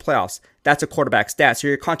 49ers in the playoffs. That's a quarterback stat. So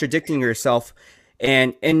you're contradicting yourself.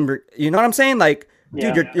 And you know what I'm saying? Like,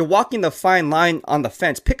 dude, you're walking the fine line on the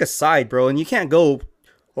fence. Pick a side, bro. And you can't go,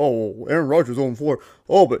 oh, Aaron Rodgers 0-4.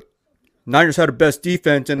 Oh, but Niners had a best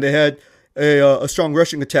defense and they had a strong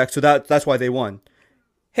rushing attack. So that's why they won.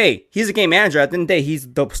 Hey, he's a game manager. At the end of the day, he's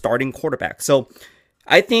the starting quarterback. So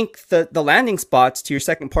I think the landing spots, to your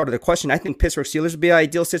second part of the question, I think Pittsburgh Steelers would be an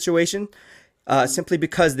ideal situation. Simply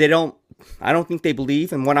because I don't think they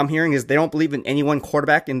believe, and what I'm hearing is they don't believe in any one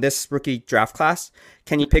quarterback in this rookie draft class.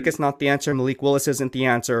 Kenny Pickett's not the answer. Malik Willis isn't the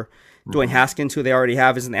answer. Dwayne Haskins, who they already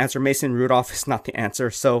have, isn't the answer. Mason Rudolph is not the answer.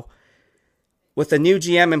 So with a new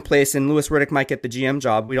GM in place, and Louis Riddick might get the GM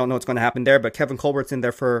job, we don't know what's going to happen there, but Kevin Colbert's in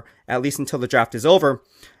there for at least until the draft is over.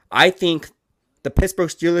 I think the Pittsburgh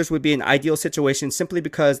Steelers would be an ideal situation simply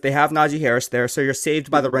because they have Najee Harris there, so you're saved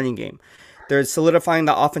by the running game. They're solidifying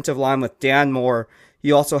the offensive line with Dan Moore.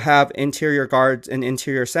 You also have interior guards and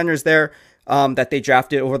interior centers there that they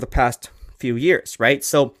drafted over the past few years, right?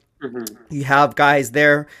 So you have guys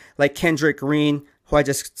there like Kendrick Green, who I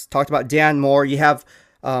just talked about, Dan Moore. You have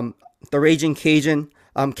the Raging Cajun,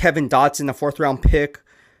 Kevin Dotson, a 4th-round pick,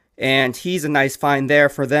 and he's a nice find there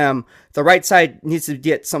for them. The right side needs to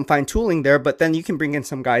get some fine-tooling there, but then you can bring in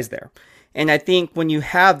some guys there. And I think when you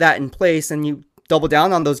have that in place and you double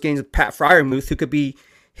down on those games with Pat Fryermuth, who could be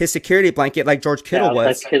his security blanket like George Kittle was.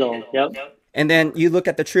 That's Kittle, yep. And then you look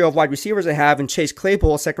at the trio of wide receivers they have, and Chase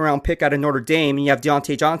Claypool, a 2nd-round pick out of Notre Dame, and you have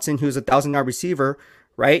Deontay Johnson, who's a 1,000-yard receiver,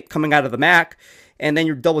 right, coming out of the MAC. And then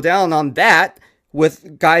you double down on that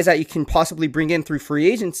with guys that you can possibly bring in through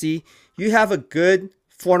free agency. You have a good,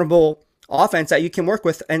 formidable offense that you can work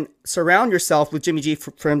with and surround yourself with Jimmy G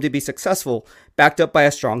for him to be successful, backed up by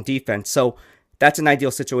a strong defense. So that's an ideal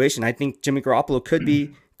situation. I think Jimmy Garoppolo could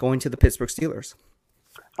be going to the Pittsburgh Steelers.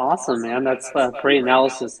 Awesome, man. That's a great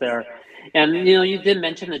analysis there. And, you did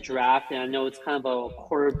mention the draft, and I know it's kind of a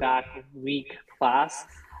quarterback weak class.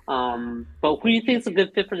 But who do you think is a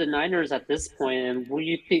good fit for the Niners at this point? And who do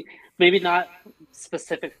you think, maybe not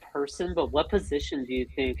specific person, but what position do you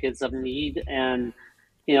think is of need? And,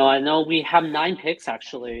 I know we have 9 picks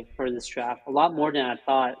actually for this draft, a lot more than I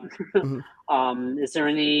thought. Is there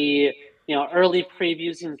any early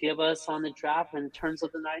previews you can give us on the draft in terms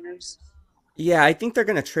of the Niners? Yeah, I think they're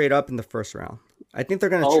going to trade up in the first round. I think they're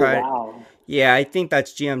going to try. Wow. Yeah, I think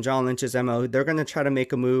that's GM John Lynch's MO. They're going to try to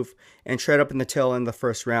make a move and trade up in the tail end of the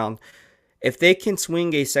first round. If they can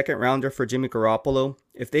swing a 2nd rounder for Jimmy Garoppolo,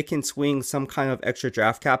 if they can swing some kind of extra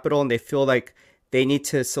draft capital and they feel like they need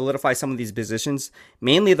to solidify some of these positions,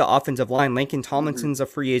 mainly the offensive line. Lincoln Tomlinson's a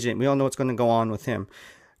free agent. We don't know what's going to go on with him.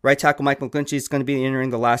 Right tackle Mike McGlinchey is going to be entering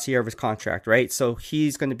the last year of his contract, right? So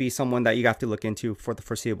he's going to be someone that you have to look into for the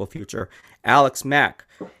foreseeable future. Alex Mack,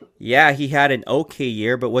 yeah, he had an okay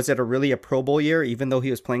year, but was it really a Pro Bowl year, even though he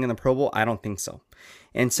was playing in the Pro Bowl? I don't think so.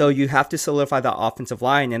 And so you have to solidify the offensive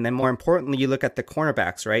line, and then more importantly, you look at the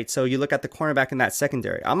cornerbacks, right? So you look at the cornerback in that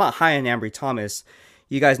secondary. I'm not high on Ambry Thomas.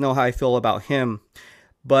 You guys know how I feel about him,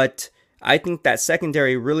 but I think that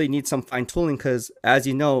secondary really needs some fine-tuning because, as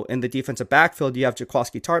you know, in the defensive backfield, you have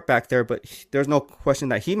Jaquiski Tartt back there, but there's no question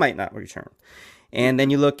that he might not return. And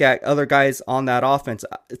then you look at other guys on that offense.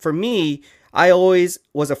 For me, I always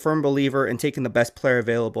was a firm believer in taking the best player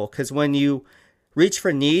available because when you reach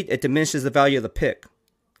for need, it diminishes the value of the pick,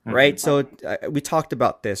 right? So we talked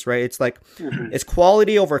about this, right? It's like it's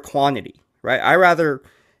quality over quantity, right? I rather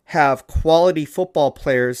have quality football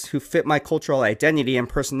players who fit my cultural identity and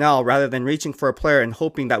personnel rather than reaching for a player and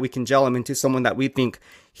hoping that we can gel him into someone that we think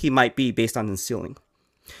he might be based on his ceiling.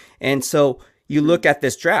 And so you look at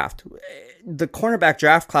this draft, the cornerback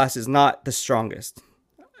draft class is not the strongest.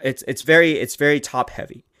 It's very top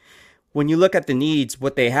heavy. When you look at the needs,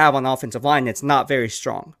 what they have on the offensive line, it's not very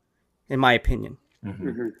strong, in my opinion.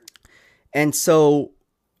 And so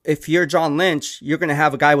if you're John Lynch, you're going to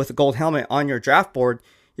have a guy with a gold helmet on your draft board.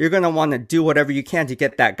 You're going to want to do whatever you can to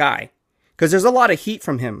get that guy because there's a lot of heat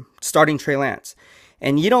from him starting Trey Lance.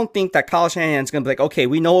 And you don't think that Kyle Shanahan's going to be like, okay,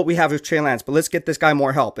 we know what we have with Trey Lance, but let's get this guy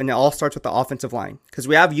more help. And it all starts with the offensive line because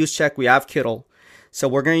we have Juszczyk, we have Kittle. So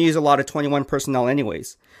we're going to use a lot of 21 personnel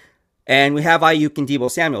anyways. And we have Ayuk and Deebo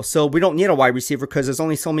Samuel. So we don't need a wide receiver because there's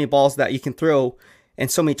only so many balls that you can throw and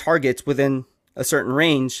so many targets within a certain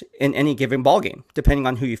range in any given ball game, depending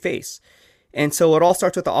on who you face. And so it all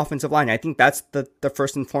starts with the offensive line. I think that's the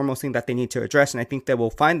first and foremost thing that they need to address. And I think they will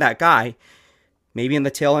find that guy maybe in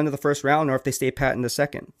the tail end of the first round or if they stay pat in the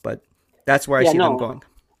second. But that's where I see them going.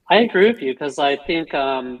 I agree with you because I think,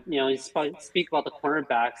 you speak about the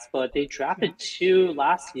cornerbacks, but they drafted 2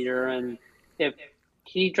 last year. And if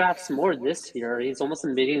he drafts more this year. He's almost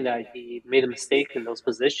admitting that he made a mistake in those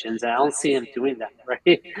positions, and I don't see him doing that,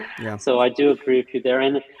 right? Yeah. So I do agree with you there,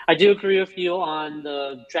 and I do agree with you on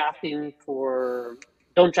the drafting for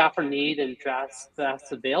don't draft for need and draft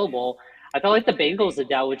that's available. I felt like the Bengals did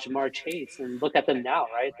that with Jamar Chase, and look at them now,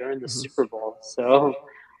 right? They're in the Super Bowl. So,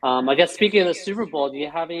 I guess speaking of the Super Bowl, do you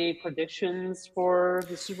have any predictions for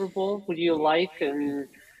the Super Bowl? Who do you like? And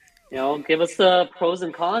give us the pros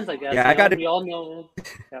and cons. I guess Yeah, I got to. we all know.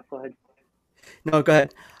 Yeah, go ahead. No, go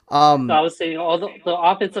ahead. So I was saying all the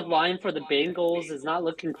offensive line for the Bengals is not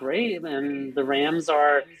looking great, and the Rams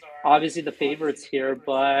are obviously the favorites here,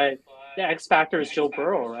 but the X factor is Joe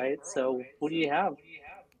Burrow, right? So who do you have?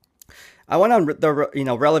 I went on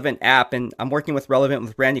the Relevant app, and I'm working with Relevant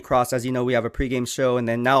with Randy Cross. As you know, we have a pregame show, and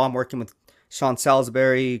then now I'm working with Sean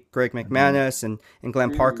Salisbury, Greg McManus, and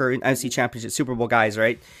Glenn Parker, NFC Championship Super Bowl guys,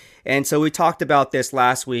 right? And so we talked about this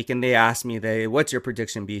last week, and they asked me, what's your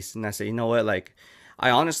prediction, Beast? And I said, you know what, I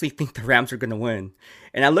honestly think the Rams are going to win.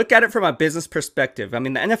 And I look at it from a business perspective. I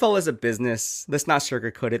mean, the NFL is a business. Let's not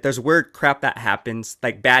sugarcoat it. There's weird crap that happens,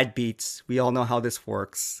 like bad beats. We all know how this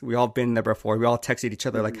works. We all been there before. We all texted each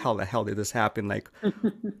other like, how the hell did this happen? Like,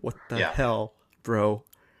 what the hell, bro?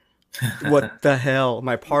 What the hell?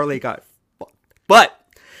 My parlay got... But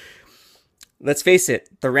let's face it.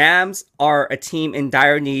 The Rams are a team in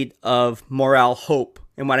dire need of morale, hope.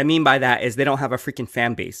 And what I mean by that is they don't have a freaking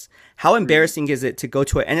fan base. How embarrassing is it to go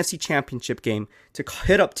to an NFC Championship game, to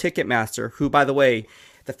hit up Ticketmaster, who, by the way,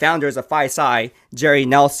 the founder is a Phi-Psi, Jerry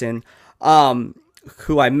Nelson,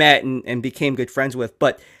 who I met and became good friends with.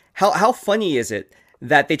 But how funny is it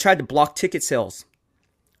that they tried to block ticket sales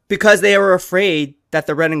because they were afraid that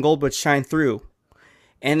the red and gold would shine through.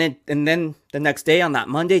 And then the next day on that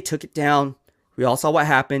Monday, took it down. We all saw what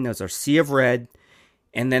happened. It was a sea of red.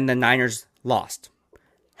 And then the Niners lost.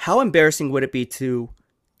 How embarrassing would it be to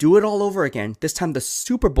do it all over again, this time the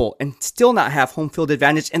Super Bowl, and still not have home field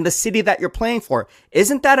advantage in the city that you're playing for?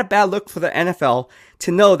 Isn't that a bad look for the NFL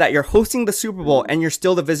to know that you're hosting the Super Bowl and you're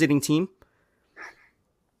still the visiting team?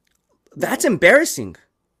 That's embarrassing.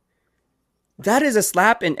 That is a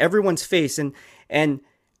slap in everyone's face. And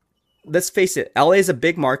let's face it, LA is a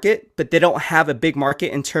big market, but they don't have a big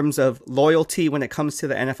market in terms of loyalty when it comes to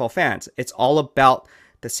the NFL fans. It's all about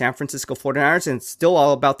the San Francisco 49ers, and it's still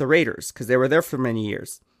all about the Raiders because they were there for many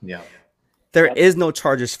years. Yeah. There is no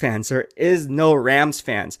Chargers fans. There is no Rams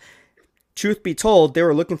fans. Truth be told, they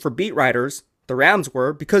were looking for beat writers. The Rams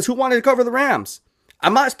were, because who wanted to cover the Rams?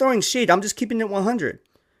 I'm not throwing shade. I'm just keeping it 100.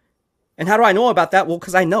 And how do I know about that? Well,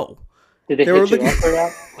 because I know. Did they hit you up for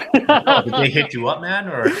that? Did they hit you up, man?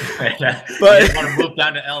 Or but you want to move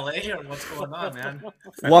down to LA, or what's going on, man?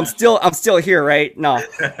 Well, I'm still here, right? No.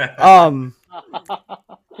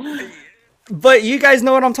 But you guys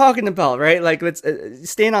know what I'm talking about, right? Like, let's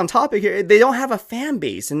staying on topic here. They don't have a fan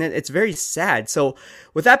base, and it's very sad. So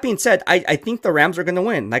with that being said, I think the Rams are going to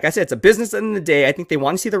win. Like I said, it's a business at the end of the day. I think they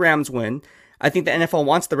want to see the Rams win. I think the NFL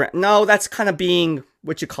wants the Rams. No, that's kind of being,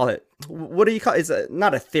 what you call it? What do you call it? It's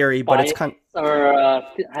not a theory, but it's kind of... Or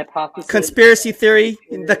hypothesis? Conspiracy theory.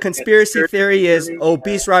 The conspiracy theory is,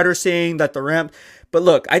 BEASTwriter saying that the Rams... But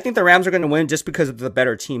look, I think the Rams are going to win just because of the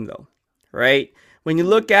better team, though. Right? When you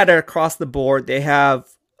look at it across the board, they have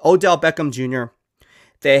Odell Beckham Jr.,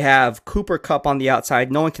 they have Cooper Kupp on the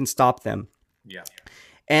outside. No one can stop them. Yeah.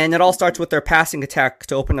 And it all starts with their passing attack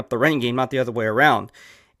to open up the running game, not the other way around.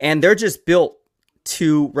 And they're just built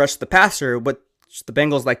to rush the passer, what the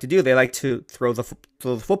Bengals like to do. They like to throw the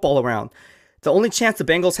football around. The only chance the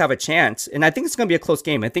Bengals have a chance, and I think it's going to be a close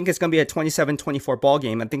game. I think it's going to be a 27-24 ball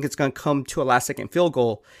game. I think it's going to come to a last-second field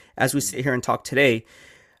goal as we sit here and talk today.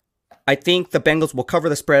 I think the Bengals will cover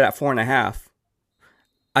the spread at 4.5.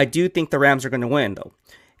 I do think the Rams are going to win, though.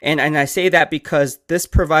 And I say that because this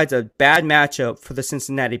provides a bad matchup for the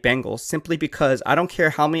Cincinnati Bengals, simply because I don't care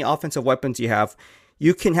how many offensive weapons you have.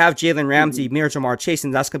 You can have Jalen Ramsey, mirror Jamar Chase,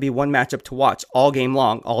 and that's going to be one matchup to watch all game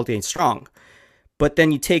long, all day strong. But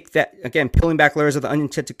then you take that, again, peeling back layers of the onion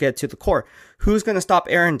to get to the core. Who's going to stop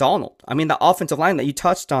Aaron Donald? I mean, the offensive line that you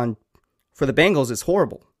touched on for the Bengals is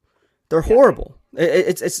horrible. They're horrible.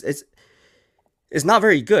 It's not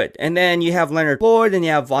very good. And then you have Leonard Floyd and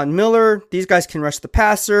you have Von Miller. These guys can rush the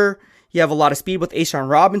passer. You have a lot of speed with Ashawn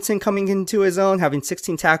Robinson coming into his own, having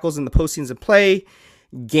 16 tackles in the postseason play.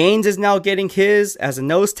 Gaines is now getting his as a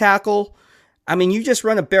nose tackle. I mean, you just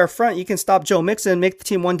run a bare front. You can stop Joe Mixon and make the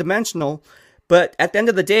team one-dimensional. But at the end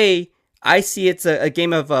of the day, I see it's a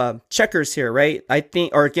game of checkers here, right? I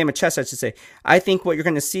think, or a game of chess, I should say. I think what you're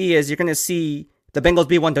going to see is you're going to see the Bengals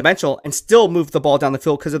be one-dimensional and still move the ball down the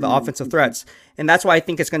field because of the offensive threats. And that's why I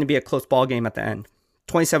think it's going to be a close ball game at the end.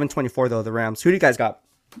 27-24 though, the Rams. Who do you guys got?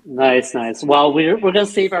 Nice. Well, we're gonna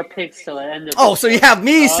save our picks till the end of. Oh, so you have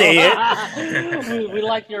me say it. we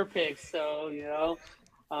like your picks, so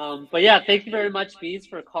But yeah, thank you very much, Beast,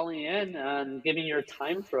 for calling in and giving your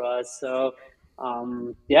time for us. So,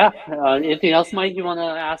 anything else, Mike? You want to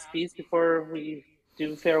ask Beast before we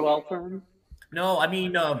do farewell for him? No, I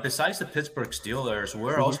mean, besides the Pittsburgh Steelers,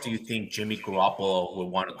 where else do you think Jimmy Garoppolo would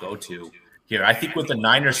want to go to here? I think with the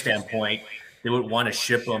Niners standpoint, they would want to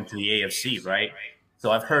ship him to the AFC, right? So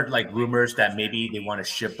I've heard like rumors that maybe they want to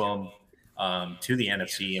ship him to the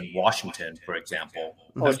NFC in Washington, for example.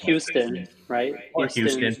 Or Houston, right? Or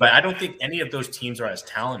Houston. But I don't think any of those teams are as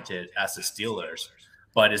talented as the Steelers.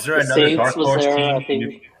 But is there another dark horse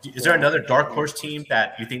team? Is there another dark horse team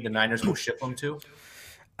that you think the Niners will ship him to?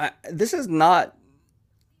 This is not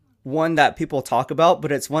one that people talk about,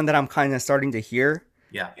 but it's one that I'm kind of starting to hear.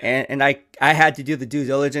 Yeah. And I had to do the due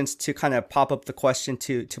diligence to kind of pop up the question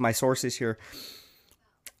to my sources here.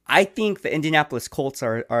 I think the Indianapolis Colts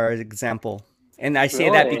are an example. And I say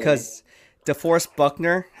that because DeForest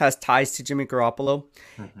Buckner has ties to Jimmy Garoppolo.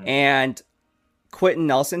 Mm-hmm. And Quentin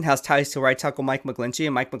Nelson has ties to right tackle Mike McGlinchey.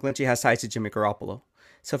 And Mike McGlinchey has ties to Jimmy Garoppolo.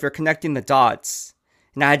 So if you're connecting the dots,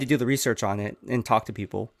 and I had to do the research on it and talk to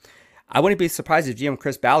people, I wouldn't be surprised if GM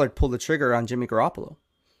Chris Ballard pulled the trigger on Jimmy Garoppolo.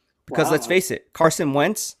 Because let's face it, Carson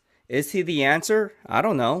Wentz, is he the answer? I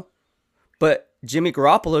don't know. But Jimmy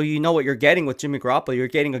Garoppolo, you know what you're getting with Jimmy Garoppolo. You're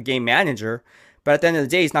getting a game manager. But at the end of the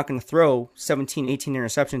day, he's not going to throw 17, 18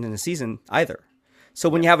 interceptions in a season either. So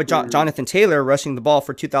when you have a Jonathan Taylor rushing the ball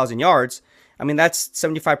for 2,000 yards, I mean, that's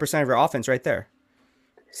 75% of your offense right there.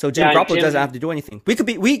 So Jimmy Garoppolo doesn't have to do anything. We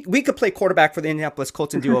could play quarterback for the Indianapolis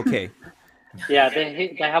Colts and do okay. Yeah,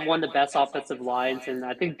 they have one of the best offensive lines, and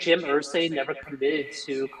I think Jim Irsay never committed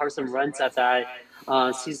to Carson Wentz at that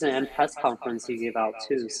season-end press conference he gave out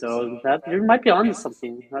too. So that you might be onto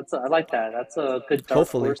something. I like that. That's a good dark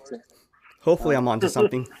horse. Hopefully, I'm onto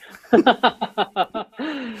something. All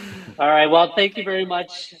right. Well, thank you very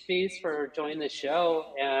much, Beast, for joining the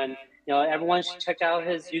show, and everyone should check out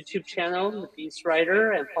his YouTube channel, the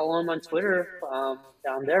BEASTwriter, and follow him on Twitter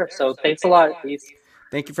down there. So thanks a lot, Beast.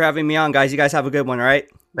 Thank you for having me on, guys. You guys have a good one, all right?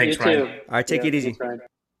 Thanks, Ryan. Too. All right, take it easy.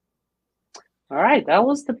 All right, that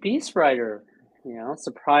was the BEASTwriter.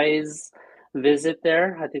 Surprise visit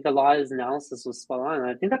there. I think a lot of his analysis was spot on.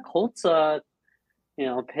 I think that Colts,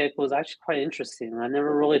 pick was actually quite interesting. I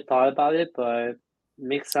never really thought about it, but it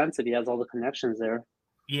makes sense if he has all the connections there.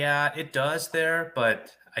 Yeah, it does there,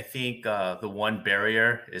 but I think the one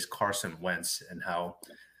barrier is Carson Wentz and how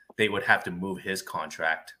they would have to move his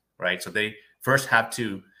contract, right? So they first have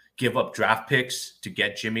to give up draft picks to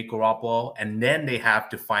get Jimmy Garoppolo, and then they have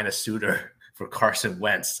to find a suitor for Carson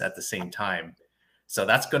Wentz at the same time. So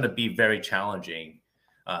that's going to be very challenging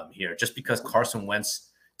here, just because Carson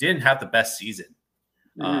Wentz didn't have the best season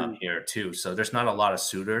here too. So there's not a lot of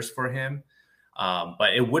suitors for him,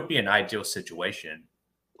 but it would be an ideal situation,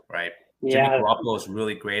 right? Yeah. Jimmy Garoppolo is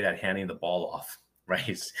really great at handing the ball off, right?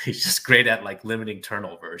 He's just great at like limiting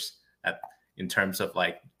turnovers in terms of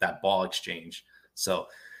like that ball exchange. So,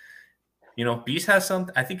 Beast has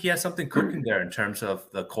something. I think he has something cooking there in terms of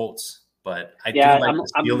the Colts, but I do like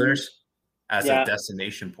the Steelers as a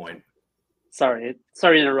destination point. Sorry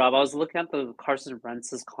to interrupt. I was looking at the Carson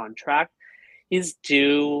Wentz's contract. He's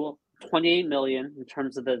due $28 million in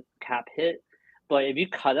terms of the cap hit, but if you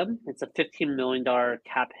cut him, it's a $15 million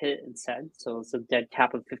cap hit instead. So it's a dead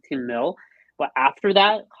cap of $15 million. But after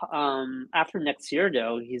that, after next year,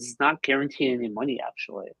 though, he's not guaranteed any money,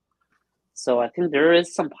 actually. So I think there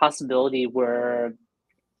is some possibility where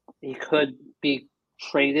he could be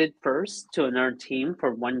traded first to another team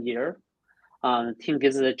for 1 year. The team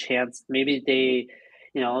gives it a chance. Maybe they,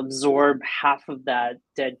 absorb half of that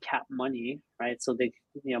dead cap money, right? So they,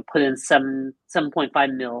 put in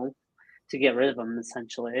 $7.5 million to get rid of him,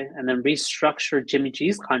 essentially, and then restructure Jimmy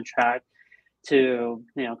G's contract to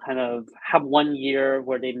kind of have 1 year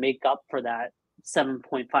where they make up for that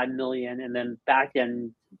 $7.5 million and then back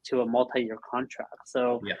into a multi-year contract.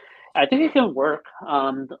 So I think it can work.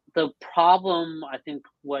 The problem, I think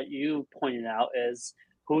what you pointed out is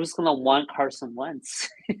who's going to want Carson Wentz.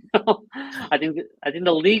 I think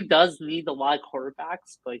the league does need a lot of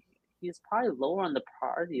quarterbacks, but he's probably lower on the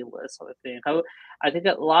priority list. I think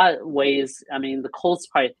a lot of ways, the Colts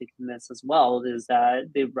probably thinking this as well, is that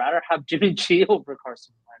they'd rather have Jimmy G over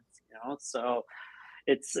Carson Wentz, So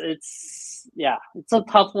it's a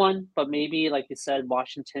tough one, but maybe, like you said,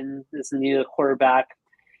 Washington is need a quarterback.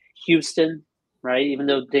 Houston, right? Even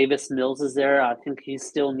though Davis Mills is there, I think he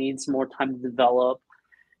still needs more time to develop.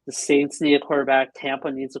 The Saints need a quarterback.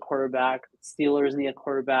 Tampa needs a quarterback. Steelers need a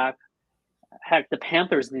quarterback. heck, the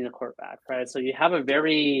Panthers need a quarterback, right? So you have a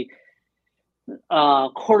very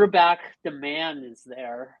quarterback demand is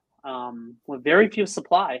there with very few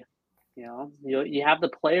supply. You have the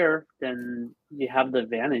player, then you have the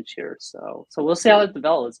advantage here. So we'll see how it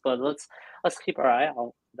develops, but let's keep our eye out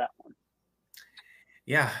for that one.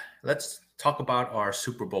 Yeah, let's talk about our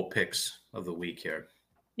Super Bowl picks of the week here.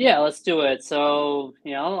 Yeah, let's do it. So,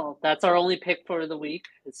 that's our only pick for the week.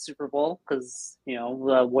 It's Super Bowl because,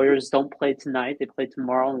 the Warriors don't play tonight. They play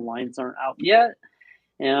tomorrow. The lines aren't out yet.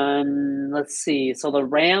 And let's see. So the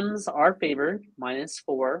Rams are favored,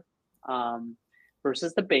 -4,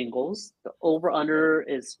 versus the Bengals. The over-under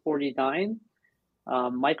is 49.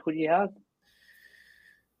 Mike, who do you have?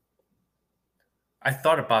 I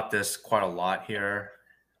thought about this quite a lot here.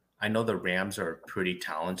 I know the Rams are pretty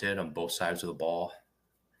talented on both sides of the ball.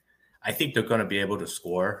 I think they're going to be able to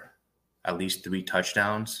score at least 3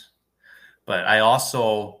 touchdowns. But I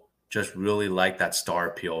also just really like that star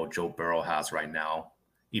appeal Joe Burrow has right now,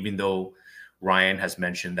 even though Ryan has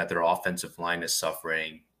mentioned that their offensive line is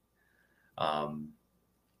suffering.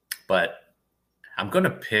 But I'm going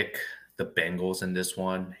to pick the Bengals in this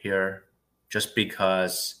one here just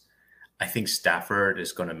because I think Stafford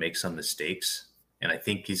is going to make some mistakes, and I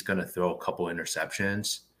think he's going to throw a couple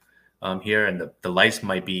interceptions here, and the lights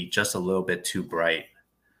might be just a little bit too bright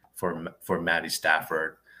for Matty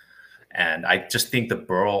Stafford. And I just think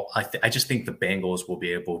I just think the Bengals will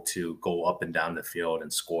be able to go up and down the field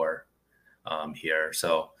and score here.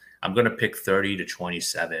 So I'm going to pick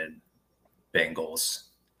 30-27 Bengals.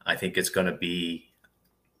 I think it's going to be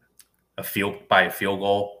a field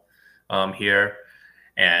goal here,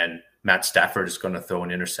 and Matt Stafford is going to throw an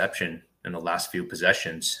interception in the last few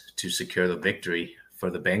possessions to secure the victory for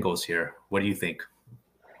the Bengals here. What do you think?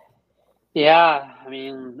 Yeah, I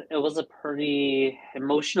mean, it was a pretty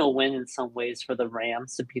emotional win in some ways for the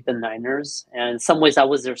Rams to beat the Niners. And in some ways, that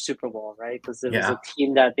was their Super Bowl, right? Because it was a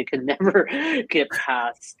team that they could never get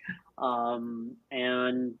past.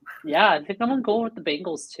 And yeah, I think I'm going to go with the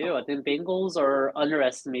Bengals too. I think Bengals are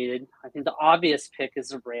underestimated. I think the obvious pick is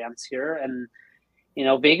the Rams here. And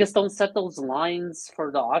Vegas don't set those lines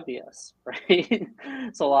for the obvious, right?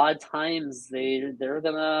 So a lot of times they're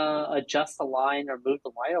gonna adjust the line or move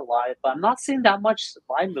the line a lot, but I'm not seeing that much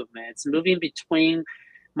line movement. It's moving between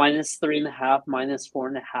 -3.5,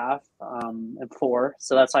 -4.5, and 4.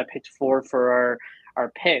 So that's why I picked 4 for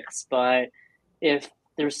our picks. But if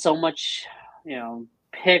there's so much,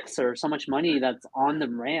 picks or so much money that's on the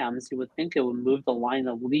Rams, you would think it would move the line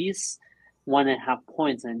at least 1.5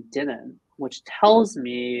 points, and it didn't, which tells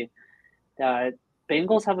me that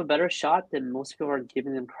Bengals have a better shot than most people are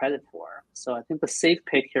giving them credit for. So I think the safe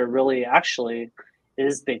pick here really actually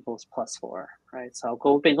is Bengals +4, right? So I'll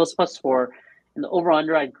go with Bengals +4. And the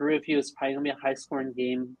over-under, I agree with you, is probably going to be a high-scoring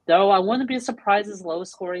game. Though I wouldn't be surprised as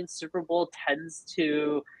low-scoring. Super Bowl tends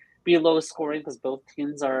to be low-scoring because both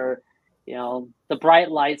teams are, the bright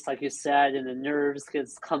lights, like you said, and the nerves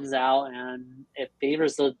comes out, and it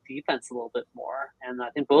favors the defense a little bit more. And I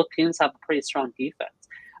think both teams have a pretty strong defense.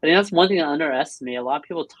 I think that's one thing I underestimate. A lot of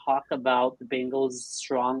people talk about the Bengals'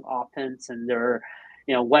 strong offense and their,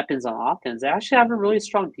 weapons on offense. They actually have a really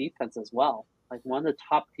strong defense as well, like one of the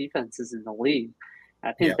top defenses in the league.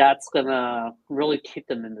 I think that's gonna really keep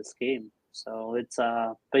them in this game. So it's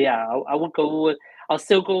but yeah, I'll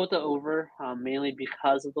still go with the over, mainly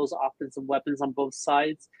because of those offensive weapons on both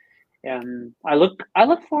sides. And I look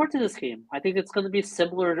forward to this game. I think it's going to be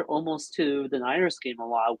similar almost to the Niners game in a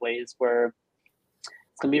lot of ways, where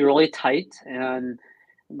it's going to be really tight, and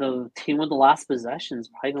the team with the last possession is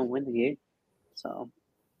probably going to win the game.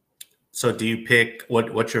 So do you pick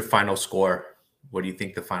what's your final score? What do you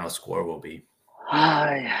think the final score will be?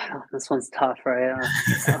 Yeah, this one's tough, right?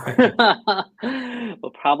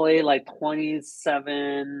 Well, probably like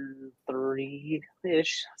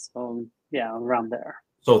 27-3-ish. So yeah, around there.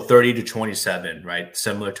 So 30-27, right?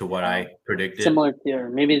 Similar to what I predicted. Similar to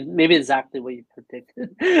maybe exactly what you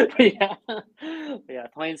predicted. But yeah,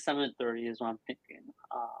 27-30 is what I'm thinking.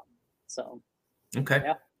 Okay.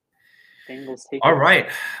 Yeah. Bengals take All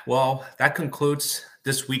right. Well, that concludes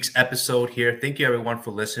this week's episode here. Thank you, everyone,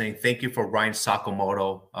 for listening. Thank you for Ryan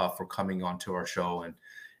Sakamoto for coming on to our show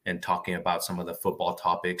and talking about some of the football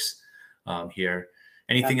topics here.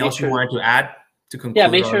 Anything else you wanted to add to conclude? Yeah,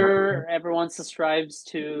 make sure everyone subscribes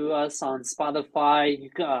to us on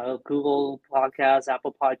Spotify, Google Podcasts,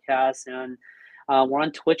 Apple Podcasts, and we're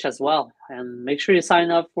on Twitch as well. And make sure you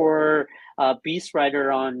sign up for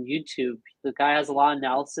BEASTwriter on YouTube. The guy has a lot of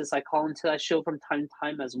analysis. I call into that show from time to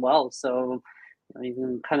time as well. So you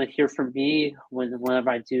can kind of hear from me whenever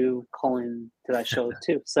I do call in to that show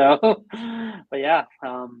too. So, but yeah,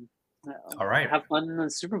 All right. Have fun in the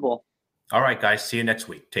Super Bowl. All right, guys. See you next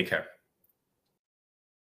week. Take care.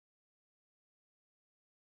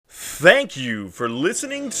 Thank you for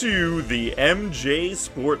listening to the MJ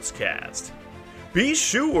Sportscast. Be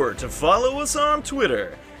sure to follow us on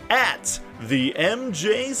Twitter at the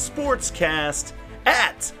MJ Sportscast,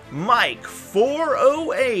 at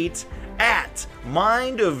Mike408, at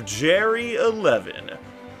MindofJerry11.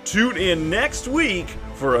 Tune in next week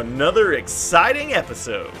for another exciting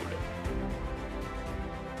episode.